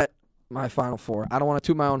 I bet my Final Four. I don't want to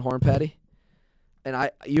toot my own horn, Patty.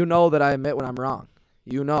 And you know that I admit when I'm wrong.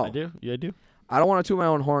 You know. I do. Yeah, I do. I don't want to toot my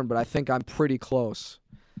own horn, but I think I'm pretty close.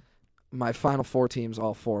 My Final Four teams,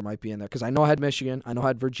 all 4, might be in there. Because I know I had Michigan. I know I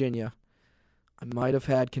had Virginia. I might have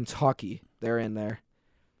had Kentucky. They're in there.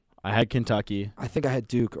 I had Kentucky. I think I had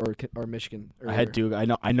Duke or Michigan. I had Duke. I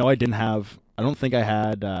know I didn't have. I don't think I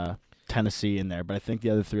had Tennessee in there, but I think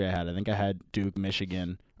the other 3 I had. I think I had Duke,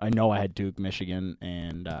 Michigan. I know I had Duke, Michigan,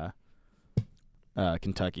 and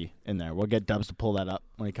Kentucky in there. We'll get Dubs to pull that up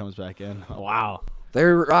when he comes back in. Wow.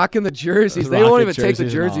 They're rocking the jerseys. They won't even take the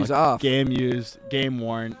jerseys off. Game used, game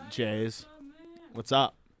worn, Jays. What's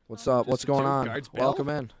up? What's up? What's going on? Guards bailed? Welcome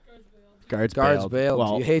in. Guards bailed.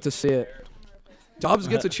 Well, you hate to see it. Dubs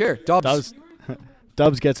gets a chair. Dubs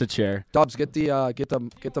gets a chair. Dubs, get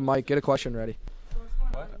the mic. Get a question ready.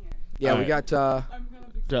 Yeah, we got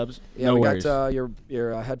Dubs. Yeah, no we worries. got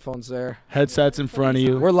your headphones there. Headsets in front of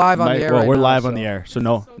you. We're live on the air. Well, right we're now, live so. on the air,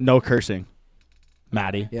 so no cursing.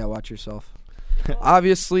 Maddie. Yeah, watch yourself.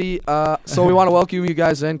 Obviously, so we want to welcome you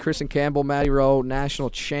guys in. Kristen Campbell, Maddie Rowe, national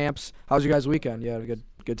champs. How's your guys' weekend? You had a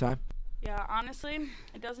good time? Yeah, honestly,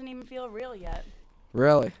 it doesn't even feel real yet.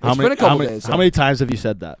 Really? It's been a couple days. How many times have you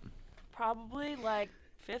said that? Probably like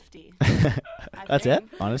 50. That's it?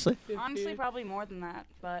 Honestly? Honestly, probably more than that,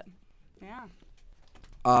 but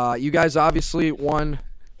yeah. You guys obviously won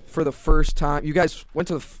for the first time. You guys went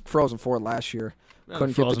to the Frozen Four last year. Couldn't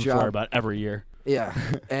get the Frozen job. Four about every year. Yeah,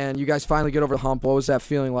 and you guys finally get over the hump. What was that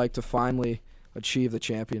feeling like to finally achieve the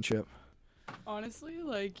championship? Honestly,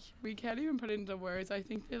 we can't even put it into words. I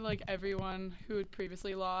think that, everyone who had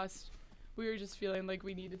previously lost, we were just feeling like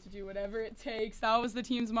we needed to do whatever it takes. That was the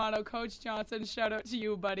team's motto. Coach Johnson, shout out to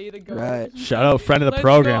you, buddy, the GOAT. Right. Shout out, friend of the Let's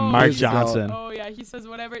program, go. Mark Johnson. Oh, yeah, he says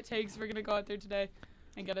whatever it takes, we're going to go out there today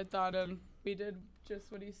and get it done, and we did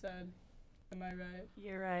just what he said. Am I right?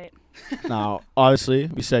 You're right. Now, obviously,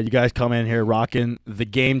 we said you guys come in here rocking the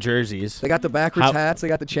game jerseys. They got the backwards hats. They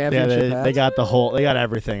got the championship hats. They got they got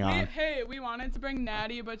everything on. We wanted to bring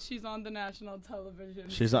Natty, but she's on the national television.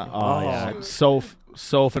 She's on. Oh, yeah.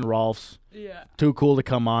 Soph and Rolf's. Yeah. Too cool to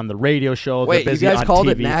come on the radio show. Wait, They're busy you guys on called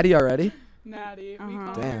TV. it Natty already? Natty. Uh-huh. We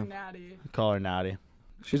call her Damn. Natty. Call her Natty.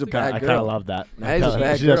 She's a I bad I girl. kind of love that. Natty's a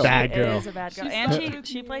bad She's girl. a bad It girl. is a bad girl. She's And so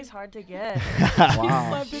she plays hard to get. Wow.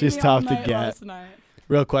 Slept with She's me tough all to night get. last night.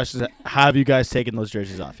 Real question: have you guys taken those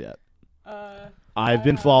jerseys off yet? I've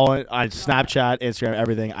been following on Snapchat, Instagram,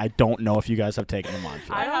 everything. I don't know if you guys have taken them on.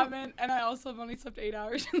 I haven't, and I also have only slept 8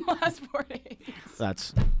 hours in the last 4 days.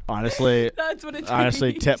 That's honestly, That's what it takes.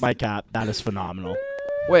 honestly, tip my cap. That is phenomenal.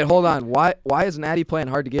 Wait, hold on. Why is Natty playing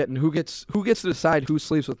hard to get, and who gets to decide who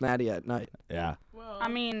sleeps with Natty at night? Yeah. Well, I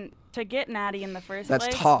mean, to get Natty in the first That's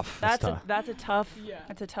place, tough. That's tough. a tough Yeah.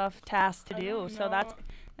 that's a tough task to I do. don't So know. that's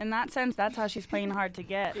in that sense, that's how she's playing hard to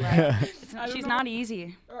get. Like, I don't she's know. not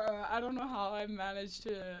easy. I don't know how I managed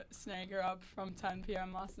to snag her up from 10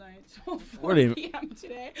 p.m. last night till 4 What do you- p.m.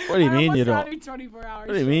 today. what do you I mean almost you don't- had her 24 hours.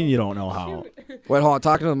 What do you mean you don't know how? Wait, hold on.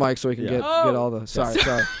 Talking to the mic so we can Yeah. get all the. Sorry.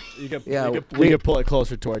 You can, Yeah, you can, we- you can pull it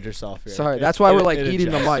closer towards yourself here. Sorry. It- That's why we're it- like it eating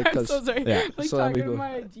the adjusts. mic I'm so because sorry. Yeah. Like So talking people- to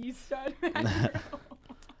my G-stud.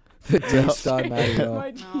 the D-star Natty.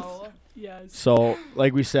 My No. Yes. So,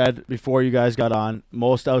 like we said before you guys got on,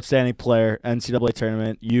 most outstanding player, NCAA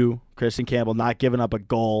tournament, you, Kristen Campbell, not giving up a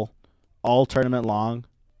goal all tournament long.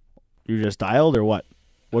 You just dialed or what?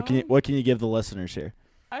 What can you give the listeners here?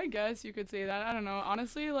 I guess you could say that. I don't know.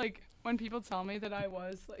 Honestly, like when people tell me that I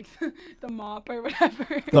was like the mop or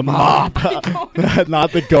whatever. The mop.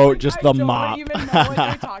 Not the goat, just I the don't mop. even know what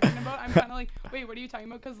they're talking about. I'm kind of like, wait, what are you talking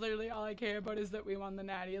about? Because literally all I care about is that we won the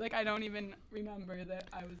Natty. Like I don't even remember that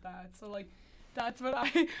I was that. So like that's what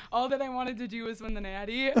all that I wanted to do was win the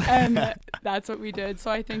Natty, and that's what we did. So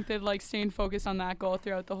I think that like staying focused on that goal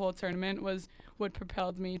throughout the whole tournament was what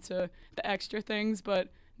propelled me to the extra things. But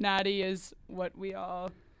Natty is what we all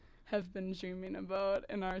have been dreaming about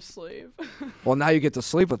in our sleep. Well, now you get to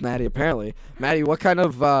sleep with Natty, apparently. Maddie, what kind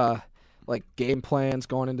of like game plans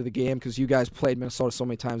going into the game? Because you guys played Minnesota so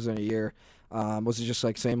many times in a year. Was it just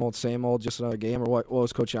like same old, just another game? Or what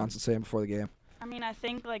was Coach Johnson saying before the game? I mean, I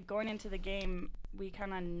think like going into the game, we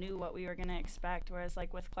kind of knew what we were gonna expect. Whereas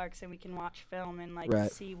like with Clarkson, we can watch film and like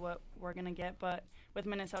Right. see what we're gonna get. But with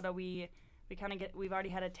Minnesota, we've already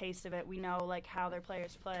had a taste of it. We know like how their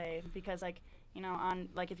players play because like you know on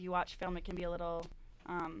like if you watch film, it can be a little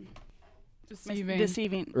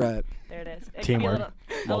deceiving. Right. There it is. It Teamwork. can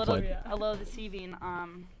be Well played. a little deceiving,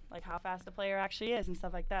 like how fast the player actually is and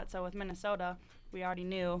stuff like that. So with Minnesota, we already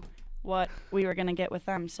knew what we were gonna get with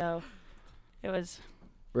them. So it was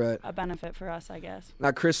Right. a benefit for us, I guess.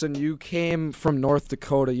 Now, Kristen, you came from North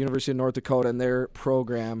Dakota, University of North Dakota, and their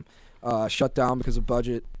program shut down because of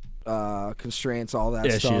budget constraints, all that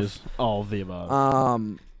stuff. Issues, all of the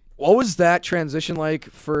above. What was that transition like?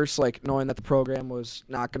 First, like knowing that the program was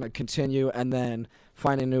not going to continue, and then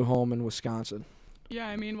finding a new home in Wisconsin. Yeah,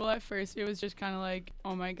 I mean, well, at first it was just kind of like,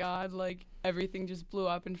 oh my God, like everything just blew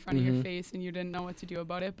up in front of your face and you didn't know what to do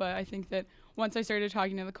about it. But I think that once I started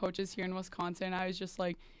talking to the coaches here in Wisconsin, I was just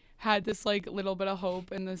like, had this like little bit of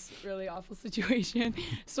hope in this really awful situation.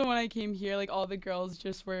 So when I came here, like all the girls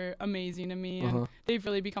just were amazing to me and they've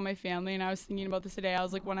really become my family. And I was thinking about this today. I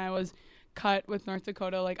was like, when I was cut with North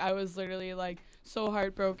Dakota, like I was literally like so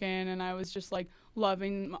heartbroken and I was just like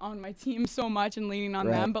loving on my team so much and leaning on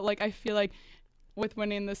them. But like I feel like with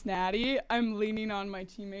winning this Natty, I'm leaning on my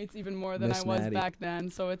teammates even more than Miss I was Natty. back then.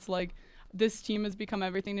 So it's like this team has become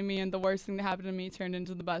everything to me, and the worst thing that happened to me turned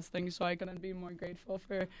into the best thing. So I couldn't be more grateful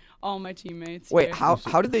for all my teammates. Wait, here.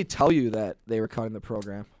 how did they tell you that they were cutting the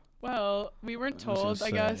program? Well, we weren't I was gonna told. I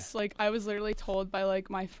say. guess like I was literally told by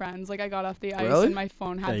like my friends. Like I got off the ice Really? and my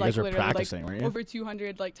phone had you like guys were literally practicing, weren't like you? over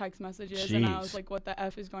 200 like text messages, and I was Jeez. like, "What the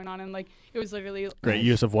f is going on?" And like it was literally Great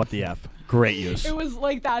use of what the F. Great use. It was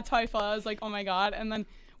like that's how I felt. I was like, oh my God. And then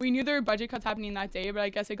we knew there were budget cuts happening that day, but I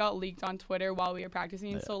guess it got leaked on Twitter while we were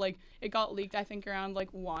practicing. So like it got leaked, I think around like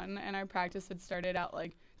 1, and our practice had started at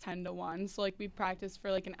like 10 to 1. So like we practiced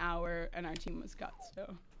for like an hour and our team was cut.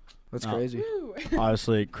 So That's No. crazy. Woo.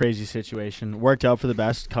 Honestly, crazy situation. Worked out for the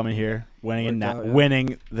best coming here, winning Worked out, yeah.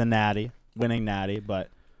 winning the Natty, but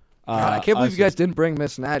God, I can't believe you guys didn't bring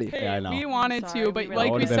Miss Natty. Hey, Yeah, I know. we wanted Sorry, to, but we really like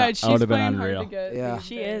we would've been- said, I she's would've been playing hard unreal. to get. Yeah. these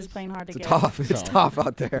She days. is playing hard to It's get. tough. It's So- tough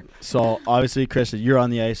out there. So obviously, Kristen, you're on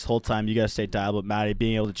the ice the whole time. You guys stay dialed, but Maddie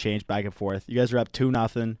being able to change back and forth. You guys are up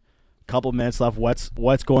 2-0. Couple minutes left.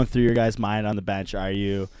 What's going through your guys' mind on the bench? Are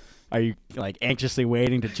you like anxiously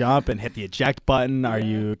waiting to jump and hit the eject button? Are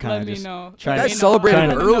you kind Let of me just know. trying You Let guys me know. celebrated Trying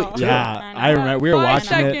to- early, know. too. Yeah, I I know. remember we were 5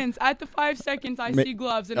 watching it. seconds. At the 5 seconds, I Mi- see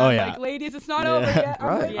gloves, and Oh, I'm yeah. like, ladies, it's not Yeah. over yet. I'm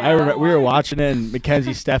Right. like, Yeah. I remember we were why? watching it, and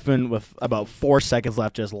Mackenzie Steffen with about 4 seconds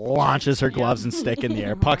left just launches her gloves and stick in the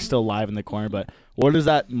air. Puck's still live in the corner, but what is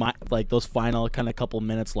that like those final kind of couple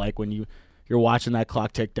minutes like when you're watching that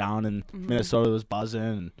clock tick down and Minnesota was buzzing?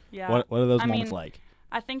 And Yeah. what are those I moments mean, like?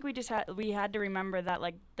 I think we had to remember that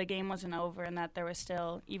like the game wasn't over and that there was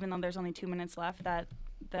still, even though there's only 2 minutes left, that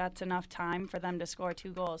that's enough time for them to score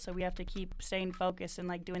 2 goals. So we have to keep staying focused and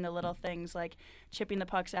like doing the little things like chipping the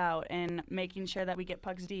pucks out and making sure that we get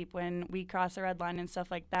pucks deep when we cross the red line and stuff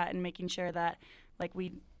like that, and making sure that like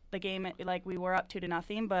we were up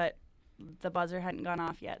 2-0, but the buzzer hadn't gone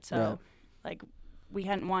off yet. So like we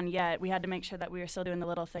hadn't won yet. We had to make sure that we were still doing the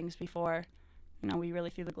little things before, we really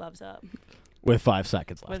threw the gloves up. With 5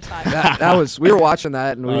 seconds left. With 5 that was, we were watching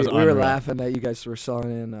that, and we were unreal. laughing that you guys were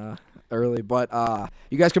selling in early. But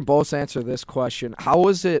you guys can both answer this question. How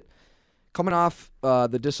was it coming off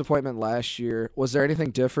the disappointment last year? Was there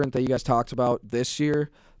anything different that you guys talked about this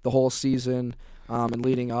year, the whole season, and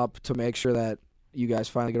leading up to make sure that you guys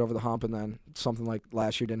finally get over the hump and then something like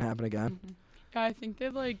last year didn't happen again? Mm-hmm. Yeah, I think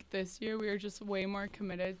that like this year we were just way more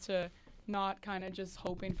committed to not kind of just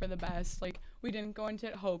hoping for the best. Like we didn't go into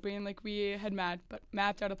it hoping. Like we had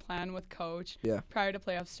mapped out a plan with coach prior to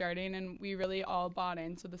playoffs starting, and we really all bought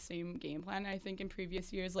into the same game plan. I think in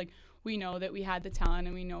previous years, like we know that we had the talent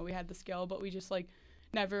and we know we had the skill, but we just like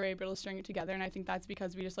never were able to string it together. And I think that's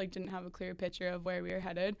because we just like didn't have a clear picture of where we were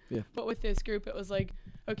headed. Yeah. But with this group, it was like,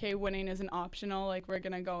 okay, winning isn't optional. Like we're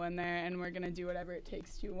gonna go in there and we're gonna do whatever it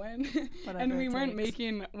takes to win. And we weren't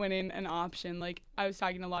making winning an option. Like I was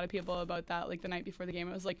talking to a lot of people about that. Like the night before the game,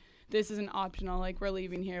 it was like, this isn't optional. Like we're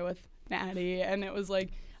leaving here with Natty, and it was like,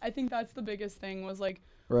 I think that's the biggest thing was like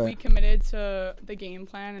we committed to the game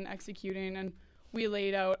plan and executing, and we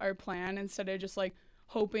laid out our plan instead of just like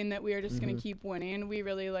hoping that we were just going to keep winning. We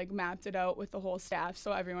really like mapped it out with the whole staff,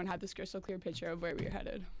 so everyone had this crystal clear picture of where we were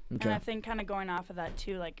headed. Okay. And I think kind of going off of that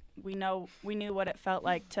too, like we knew what it felt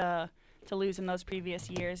like to lose in those previous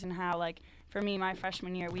years, and how like for me, my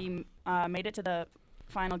freshman year, we made it to the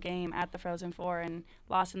final game at the Frozen Four and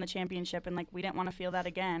lost in the championship, and like we didn't want to feel that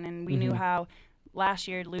again, and we knew how last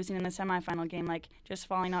year losing in the semifinal game, like just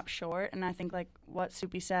falling up short. And I think like what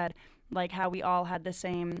Soupy said, like how we all had the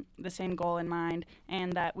same goal in mind,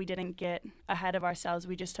 and that we didn't get ahead of ourselves.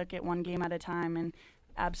 We just took it one game at a time and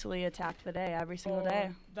absolutely attacked the day every single day.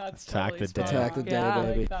 That's Attack totally the day. Attack the day, I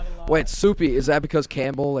baby. like that a lot. Wait, Soupy, is that because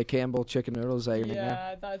Campbell chicken noodles, is that your nickname?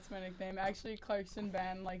 Yeah, that's my nickname. Actually, Clarkson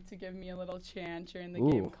Band liked to give me a little chant during the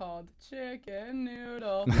game called Chicken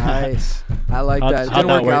Noodle. Nice. I like that. It didn't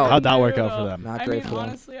work out. How'd that work out for them? Not I great mean, for them.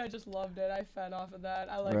 honestly, I just loved it. I fed off of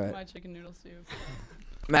that. I like my chicken noodle soup.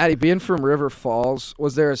 Maddie, being from River Falls,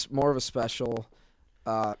 was there more of a special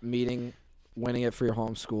meeting winning it for your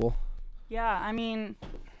home school? Yeah, I mean,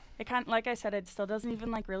 it kind of, like I said, it still doesn't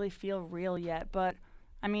even like really feel real yet. But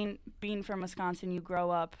I mean, being from Wisconsin, you grow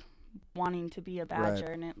up wanting to be a Badger,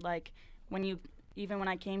 and it like even when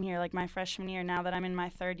I came here, like my freshman year, now that I'm in my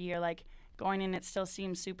 3rd year, like going in, it still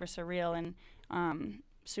seems super surreal and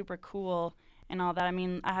super cool and all that. I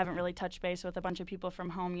mean, I haven't really touched base with a bunch of people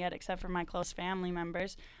from home yet, except for my close family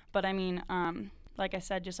members. But I mean, like I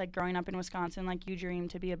said, just like growing up in Wisconsin, like you dream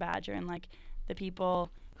to be a Badger, and like the people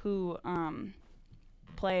who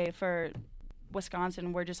play for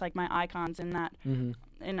Wisconsin were just like my icons in that,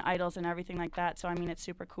 and idols and everything like that. So I mean, it's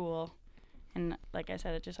super cool, and like I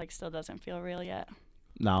said, it just like still doesn't feel real yet.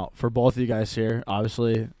 Now, for both of you guys here,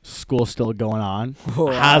 obviously school's still going on.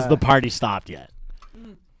 Has the party stopped yet?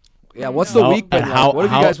 Yeah, what's the week been like? What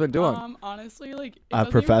have you guys been doing? Honestly, like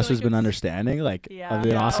professors been understanding, like have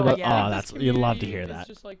been awesome. That's you'd love to hear that. It's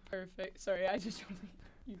just like perfect. Sorry, I just.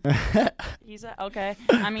 He's okay.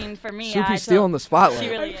 I mean, for me, Soupy's stealing the spotlight. She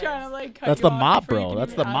really I'm trying to like cut That's you the off mop, before you bro. can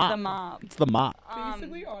That's even the ask. mop. The mop. It's the mop.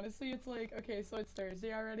 Basically, honestly, it's like, okay, so it's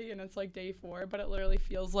Thursday already, and it's like day 4, but it literally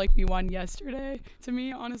feels like we won yesterday to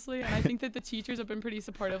me, honestly. And I think that the teachers have been pretty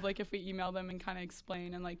supportive. Like, if we email them and kind of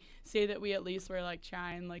explain and like say that we at least were like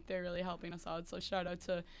trying, like they're really helping us out. So shout out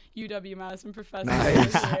to UW-Madison professors.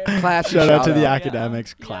 Nice. Classy Shout out to the out.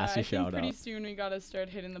 academics. Classy I shout think pretty out. soon we gotta start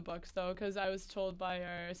hitting the books though, because I was told by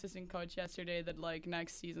our assistant coach yesterday that like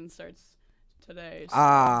next season starts today.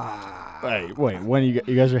 So. Wait. When you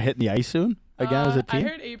guys are hitting the ice soon again as a team? I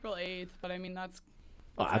heard April 8th, but I mean that's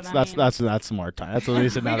That's more time. That's at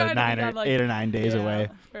least another 8 or 9 days away.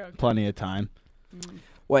 Okay. Plenty of time.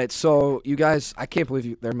 Wait, so you guys, I can't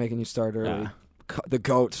believe they're making you start early. The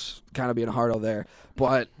GOATs kind of being hard out there.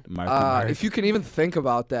 But if you can even think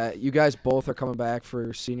about that, you guys both are coming back for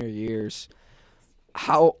your senior years.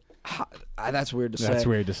 How that's weird to say. That's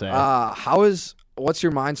weird to say. What's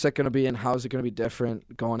your mindset going to be, and how is it going to be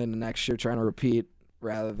different going into next year, trying to repeat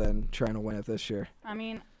rather than trying to win it this year? I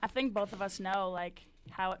mean, I think both of us know like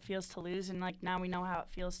how it feels to lose, and like now we know how it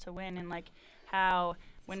feels to win, and like how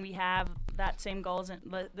when we have the same goals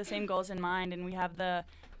in mind, and we have a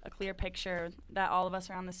clear picture that all of us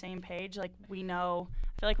are on the same page. Like I feel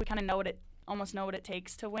like we kind of almost know what it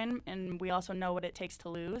takes to win, and we also know what it takes to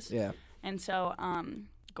lose. Yeah. And so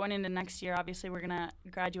going into next year, obviously we're gonna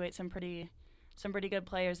graduate some pretty good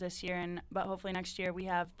players this year, but hopefully next year we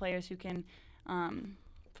have players who can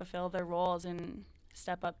fulfill their roles and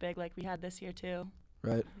step up big like we had this year too.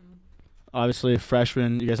 Right. Obviously,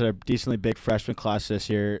 freshmen, you guys had a decently big freshman class this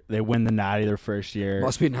year. They win the Natty their first year.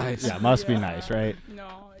 Must be nice. Yeah, must be nice, right?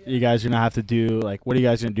 No. Yeah. You guys are going to have to do, like, what are you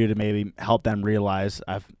guys going to do to maybe help them realize,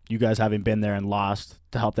 you guys having been there and lost,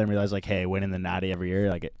 to help them realize, like, hey, winning the Natty every year,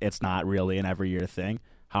 like, it's not really an every year thing.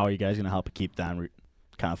 How are you guys going to help keep them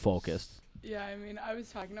kind of focused? Yeah, I mean, I was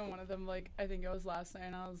talking to one of them, like, I think it was last night,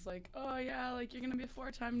 and I was like, oh, yeah, like, you're going to be a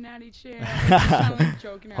 4-time Natty champ. Kind of, like,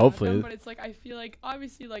 joking around Hopefully. with them, but it's, like, I feel like,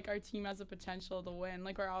 obviously, like, our team has the potential to win.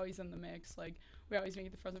 Like, we're always in the mix. Like, we always make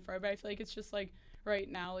it to Frozen Four, but I feel like it's just, like, right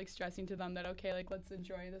now, like, stressing to them that, okay, like, let's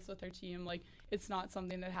enjoy this with our team. Like, it's not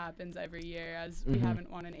something that happens every year, as we haven't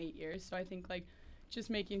won in 8 years. So I think, like, just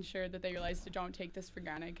making sure that they realize to don't take this for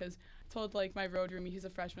granted, because I told, like, my road roomie, who's a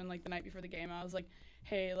freshman, like, the night before the game, I was like,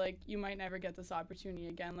 hey, like, you might never get this opportunity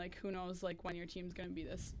again. Like, who knows, like, when your team's going to be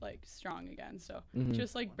this, like, strong again. So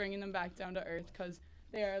just, like, bringing them back down to earth, because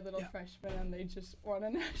they are little freshmen and they just won a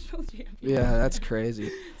national championship. Yeah, that's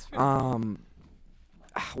crazy.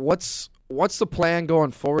 What's the plan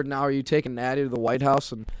going forward now? Are you taking Natty to the White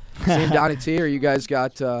House and seeing Donnie T, or you guys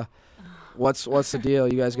got what's the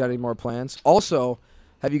deal? You guys got any more plans? Also,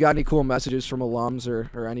 have you got any cool messages from alums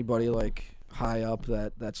or anybody, like, high up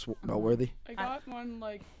that's noteworthy? I got one,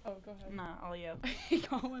 like, oh, go ahead. Nah, all you. I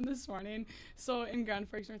got one this morning. So in Grand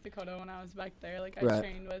Forks, North Dakota, when I was back there, like, I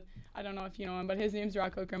trained with, I don't know if you know him, but his name's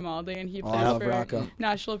Rocco Grimaldi, and he plays for Rocco.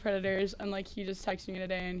 Nashville Predators. And, like, he just texted me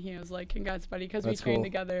today, and he was like, congrats, buddy, because we trained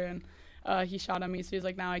together, and he shot on me. So he was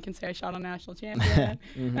like, now I can say I shot on national champion.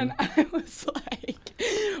 And I was like,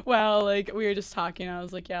 well, like, we were just talking. I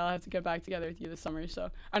was like, yeah, I'll have to get back together with you this summer. So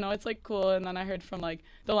I know it's, like, cool. And then I heard from, like,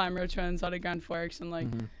 the Limero twins out of Grand Forks, and, like,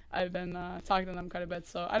 I've been talking to them quite a bit.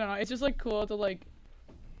 So I don't know. It's just, like, cool to, like,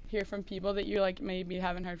 hear from people that you, like, maybe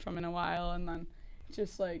haven't heard from in a while, and then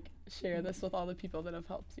just, like, share this with all the people that have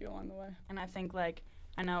helped you along the way. And I think, like,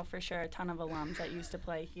 I know for sure a ton of alums that used to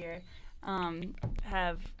play here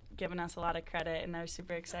have given us a lot of credit, and they're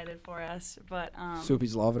super excited for us. But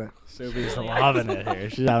Soupy's loving it. Soupy's loving it here.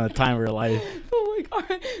 She's having the time of her life. Oh my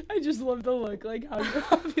god, I just love the look. Like, how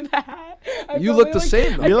you that? You look the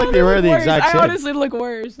same, though. You look they wear the exact same. I honestly look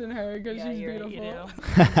worse than her because she's beautiful. You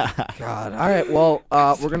God. All right. Well,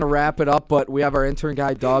 we're gonna wrap it up, but we have our intern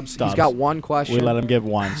guy Dubs. He's got one question. We let him give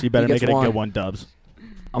one, so you better make it a good one, Dubs.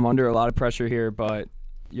 I'm under a lot of pressure here, but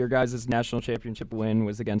your guys' national championship win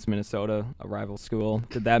was against Minnesota, a rival school.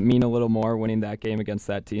 Did that mean a little more, winning that game against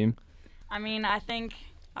that team? I mean, I think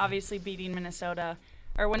obviously beating Minnesota,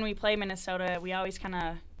 or when we play Minnesota, we always kind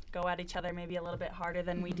of go at each other maybe a little bit harder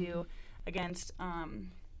than we do against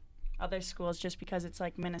other schools, just because it's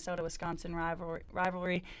like Minnesota-Wisconsin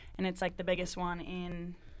rivalry, and it's like the biggest one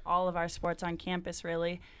in all of our sports on campus,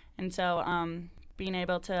 really. And so being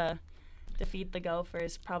able to defeat the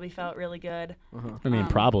Gophers probably felt really good. I mean,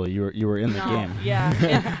 probably you were in the game. Yeah,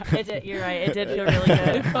 it did. You're right. It did feel really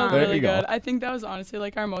good. It felt really good. I think that was honestly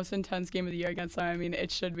like our most intense game of the year against them. I mean, it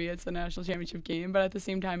should be. It's a national championship game, but at the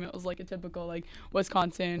same time, it was like a typical like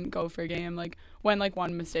Wisconsin Gopher game. Like when like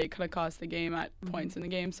one mistake could have cost the game at points in the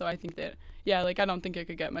game. So I think that like I don't think it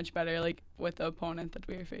could get much better like with the opponent that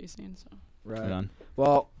we were facing. So right.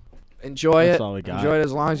 Well. Enjoy That's it. all we got. Enjoy it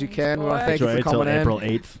as long as you can. We want to thank you for coming in. April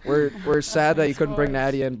 8th. We're sad that you couldn't bring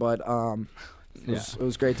Natty in, but it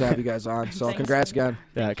was great to have you guys on. So congrats again.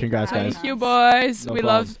 Yeah, congrats, guys. Thank you, boys. No we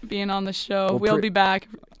problem. love being on the show. We'll be back.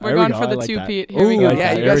 There We're we going go. for I the like two-peat. that. Here we go.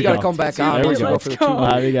 Yeah, you guys got to come back on. There we Let's go. for the go. We'll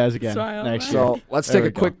have you guys 2-peat. again next year. So let's There take we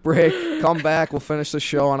a go. quick break. Come back. We'll finish the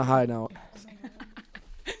show on a high note.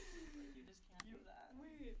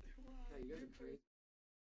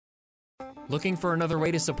 Looking for another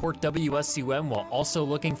way to support WSUM while also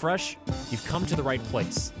looking fresh? You've come to the right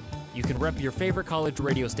place. You can rep your favorite college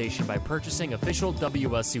radio station by purchasing official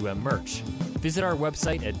WSUM merch. Visit our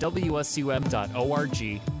website at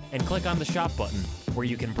WSUM.org and click on the shop button, where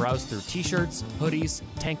you can browse through t-shirts, hoodies,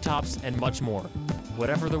 tank tops, and much more.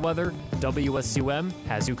 Whatever the weather, WSUM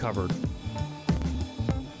has you covered.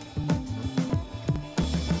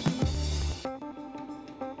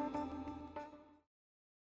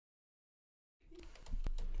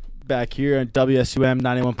 Back here on WSUM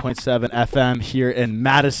 91.7 FM here in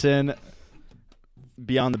Madison.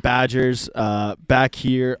 Beyond the Badgers, back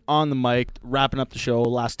here on the mic, wrapping up the show.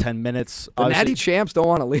 Last 10 minutes. The Natty champs don't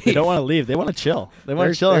want to leave. They don't want to leave. They want to chill. They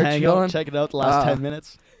want to chill and hang out, check it out the last 10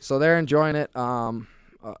 minutes. So they're enjoying it.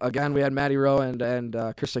 Again, we had Maddie Rowe and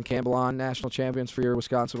Kristen Campbell on, national champions for your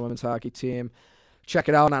Wisconsin women's hockey team. check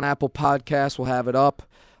it out on Apple Podcasts. We'll have it up.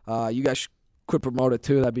 You guys could promote it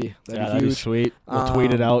too. That'd be That'd be huge. sweet. We'll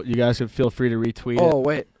tweet it out. You guys can feel free to retweet it. Oh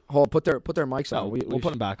wait, hold on, put their mics No, on. we'll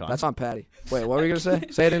put them back on. That's on Patty. Wait, what were you gonna say?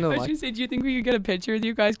 Say it into the I was mic. gonna say, do you think we could get a picture with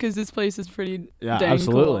you guys? Because this place is pretty Yeah, dang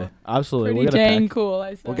absolutely. cool. Absolutely. Pretty We'll get a dang pick. cool.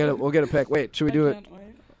 I said. We'll get a pick. Wait, should we do it? Can't wait.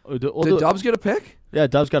 We'll do Did it. Dubs get a pick? Yeah,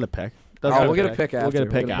 Dub's got a pick. We'll get a pick We'll get a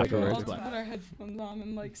after. pick We'll get a pick afterwards. Let's but- put our headphones on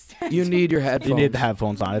and like stand. You need your headphones. You need the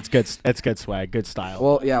headphones on. It's good. It's good swag. Good style.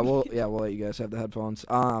 Well, we'll let you guys have the headphones.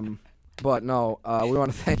 But no, we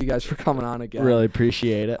want to thank you guys for coming on again. really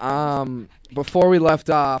appreciate it. Before we left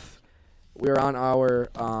off, we were on our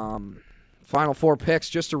final 4 picks.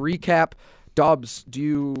 Just to recap, Dubs, do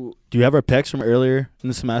you? Do you have our picks from earlier in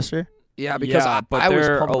the semester? Yeah, because but I was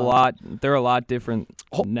they're pumped a on lot. They're a lot different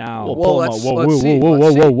now. Well, pull 'em let's- out. Whoa, let's whoa, see, whoa, let's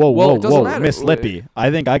whoa, see. whoa, whoa, Well, whoa, it doesn't whoa, matter. Miss Lippy.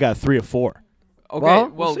 I think I got 3 or 4. Okay, Well,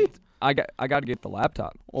 well, we'll see. I got to get the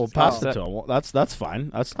laptop. Well, pass it to him. Well, that's fine.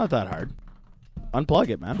 That's not that hard. Unplug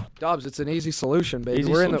it, man. Dubs, it's an easy solution, baby.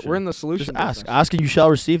 Easy we're solution. in the solution. Just ask. business. Ask and you shall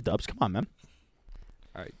receive, Dubs. Come on, man.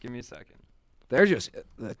 All right, give me a second. They're just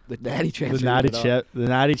the natty champs. The are eating it up.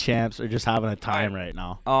 natty champs are just having a time right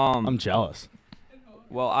now. I'm jealous.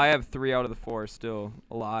 Well, I have 3 out of the 4 still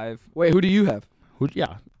alive. Wait, who do you have?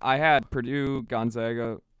 Yeah. I had Purdue,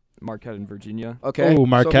 Gonzaga, Marquette, and Virginia. Okay. Oh,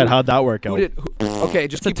 Marquette, So how'd that work who out? did? Okay,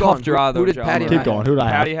 just It's a keep tough going. draw, Who though, did John. Patty? and Keep I going. have? Who do I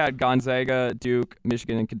have? Patty had Gonzaga, Duke,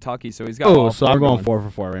 Michigan, and Kentucky, so he's got Oh, all so 4 I'm going 4 for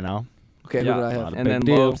 4 right now. Okay, Yeah. who did I have? Not a And big then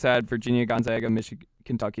deal. Lopes had Virginia, Gonzaga, Michigan,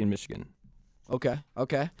 Kentucky, and Michigan. Okay.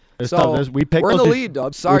 It's So tough. We picked we're in those the bef- lead,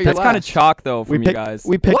 Dubs. Sorry, That's you're kind of last. chalk, though, We from you picked. guys.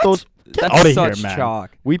 We picked What? those. Get That's out of here, such man.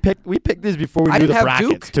 chalk. We picked this before we I knew didn't the have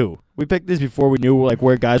brackets Duke. too. We picked this before we knew like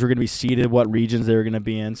where guys were going to be seated, what regions they were going to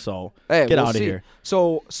be in. So Hey, get we'll out of see. here.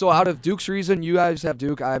 So out of Duke's region, you guys have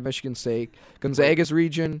Duke. I have Michigan State. Gonzaga's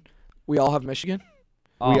region, we all have Michigan.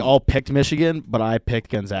 We all picked Michigan, but I picked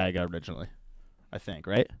Gonzaga originally. I think,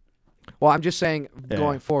 right? Well, I'm just saying Yeah.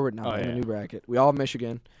 going forward now Oh, in the yeah. new bracket, we all have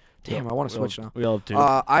Michigan. Damn, I want to switch now. We all have Duke.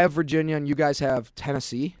 I have Virginia, and you guys have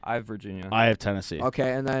Tennessee. I have Virginia. I have Tennessee.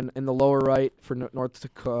 Okay, and then in the lower right for North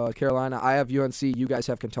Carolina, I have UNC. You guys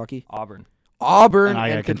have Kentucky. Auburn. Auburn And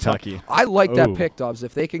I got Kentucky. Kentucky. I like that Ooh. pick, Dubs.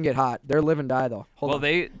 If they can get hot, they're live and die though. Hold Well,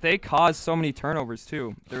 on. they cause so many turnovers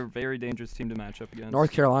too. They're a very dangerous team to match up against.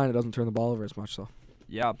 North Carolina doesn't turn the ball over as much though.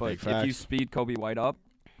 Yeah, but Big if you facts. speed Kobe White up,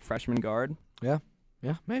 freshman guard. Yeah,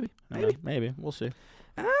 maybe. Maybe. We'll see.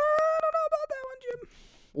 I don't know about that one, Jim.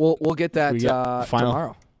 We'll get that We got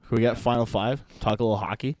tomorrow. Can we get Final 5? Talk a little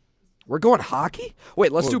hockey. We're going hockey.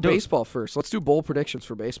 Wait, let's Well, do dude. baseball first. Let's do bowl predictions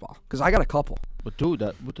for baseball because I got a couple. But dude,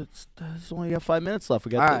 that's only got 5 minutes left.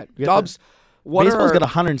 We got All right, Dubs. What Baseball's are got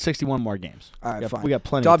 161 more games. all right, fine. We got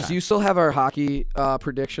plenty. Dubs, of do time. you still have our hockey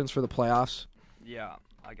predictions for the playoffs? Yeah,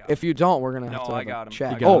 I got. If you don't, we're gonna have No, to I have got a 'em.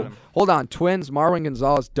 chat. I got Oh, 'em. hold on. Twins. Marwin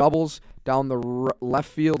Gonzalez doubles down the left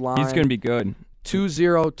field line. He's gonna be good.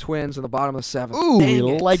 2-0 Twins in the bottom of the 7th. Ooh, Dang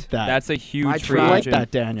we it. like that. That's a I huge free tried. agent. Like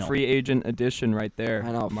that, Daniel. Free agent addition right there.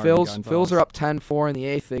 I know. Marvin Phils Gonzalez. are up 10-4 in the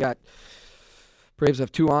 8th. They got Braves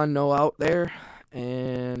have 2 on, no out there.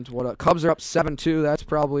 And what? Cubs are up 7-2. That's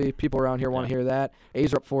probably people around here want to hear that.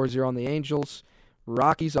 A's are up 4-0 on the Angels.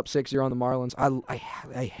 Rockies up 6-0 on the Marlins.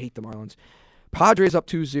 I hate the Marlins. Padres up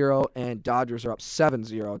 2-0 and Dodgers are up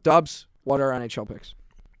 7-0. Dubs, what are our NHL picks?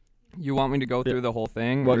 You want me to go through the whole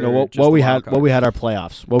thing? What, or no, what, just what the we wild had, card? what we had our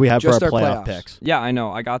playoffs, what we had Just for our our playoff playoffs. picks. Yeah, I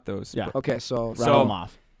know. I got those. Yeah. Okay, so Rattle So- them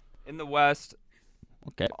off. In the West,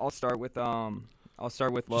 Okay. I'll start with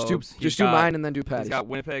Lobes. just do mine and then do He's Patty's. got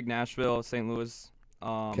Winnipeg, Nashville, St. Louis,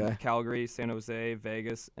 Okay. Calgary, San Jose,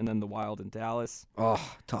 Vegas, and then the Wild in Dallas.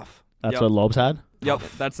 Oh, tough. That's Yep. what Lobes had. Yep,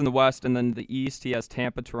 that's in the West, and then the East he has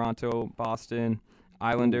Tampa, Toronto, Boston,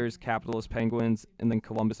 Islanders, Capitals, Penguins, and then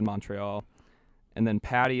Columbus and Montreal. And then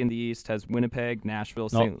Patty in the East has Winnipeg, Nashville,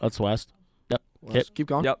 No, St. that's West. Yep. Well, let's keep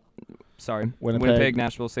going. Yep. Sorry. Winnipeg.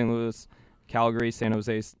 Nashville, St. Louis, Calgary, San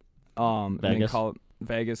Jose, and then Vegas.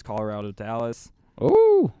 Vegas, Colorado, Dallas.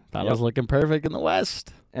 Ooh, that Yep. was looking perfect in the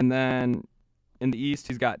West. And then in the East,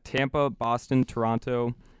 he's got Tampa, Boston,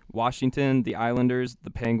 Toronto, Washington, the Islanders,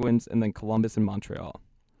 the Penguins, and then Columbus and Montreal.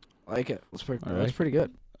 I like it. That's pretty, All that's right. pretty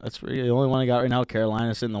good. That's the only one I got right now.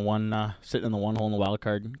 Carolina sitting in the one hole in the wild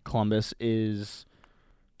card. Columbus is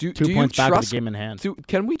Do 2 you points back of trust? the game in hand.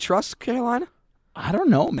 Can we trust Carolina? I don't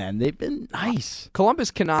know, man. They've been nice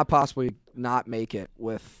Columbus cannot possibly not make it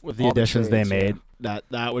with with the all additions they trades, made. yeah.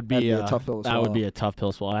 That would That'd be be a tough pill to that would swallow. be a tough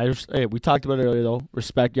pill to swallow. We talked about it earlier though.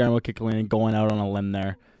 Respect Jarmo Kekalainen going out on a limb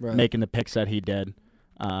there, Right. making the picks that he did,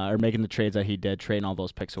 or making the trades that he did, trading all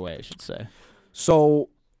those picks away. I should say. So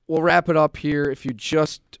we'll wrap it up here. If you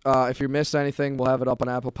missed anything, we'll have it up on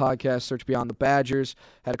Apple Podcasts. Search Beyond the Badgers.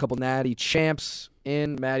 Had a couple natty champs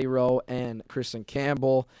in Maddie Rowe and Kristen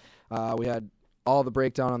Campbell. We had all the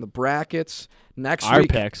breakdown on the brackets. Our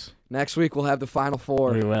picks. Next week we'll have the Final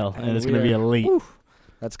Four. We will, and it's going to be elite.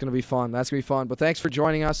 That's going to be fun. That's going to be fun. But thanks for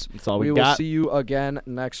joining us. That's all we we will got. see you again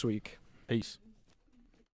next week. Peace.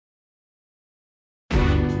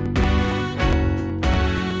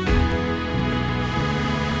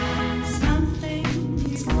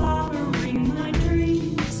 Something's clobbering my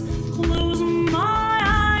dreams. Closing my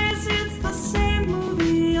eyes, it's the same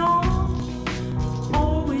movie on.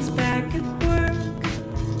 Always back at work,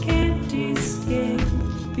 can't escape,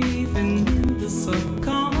 even in the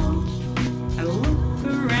subconscious.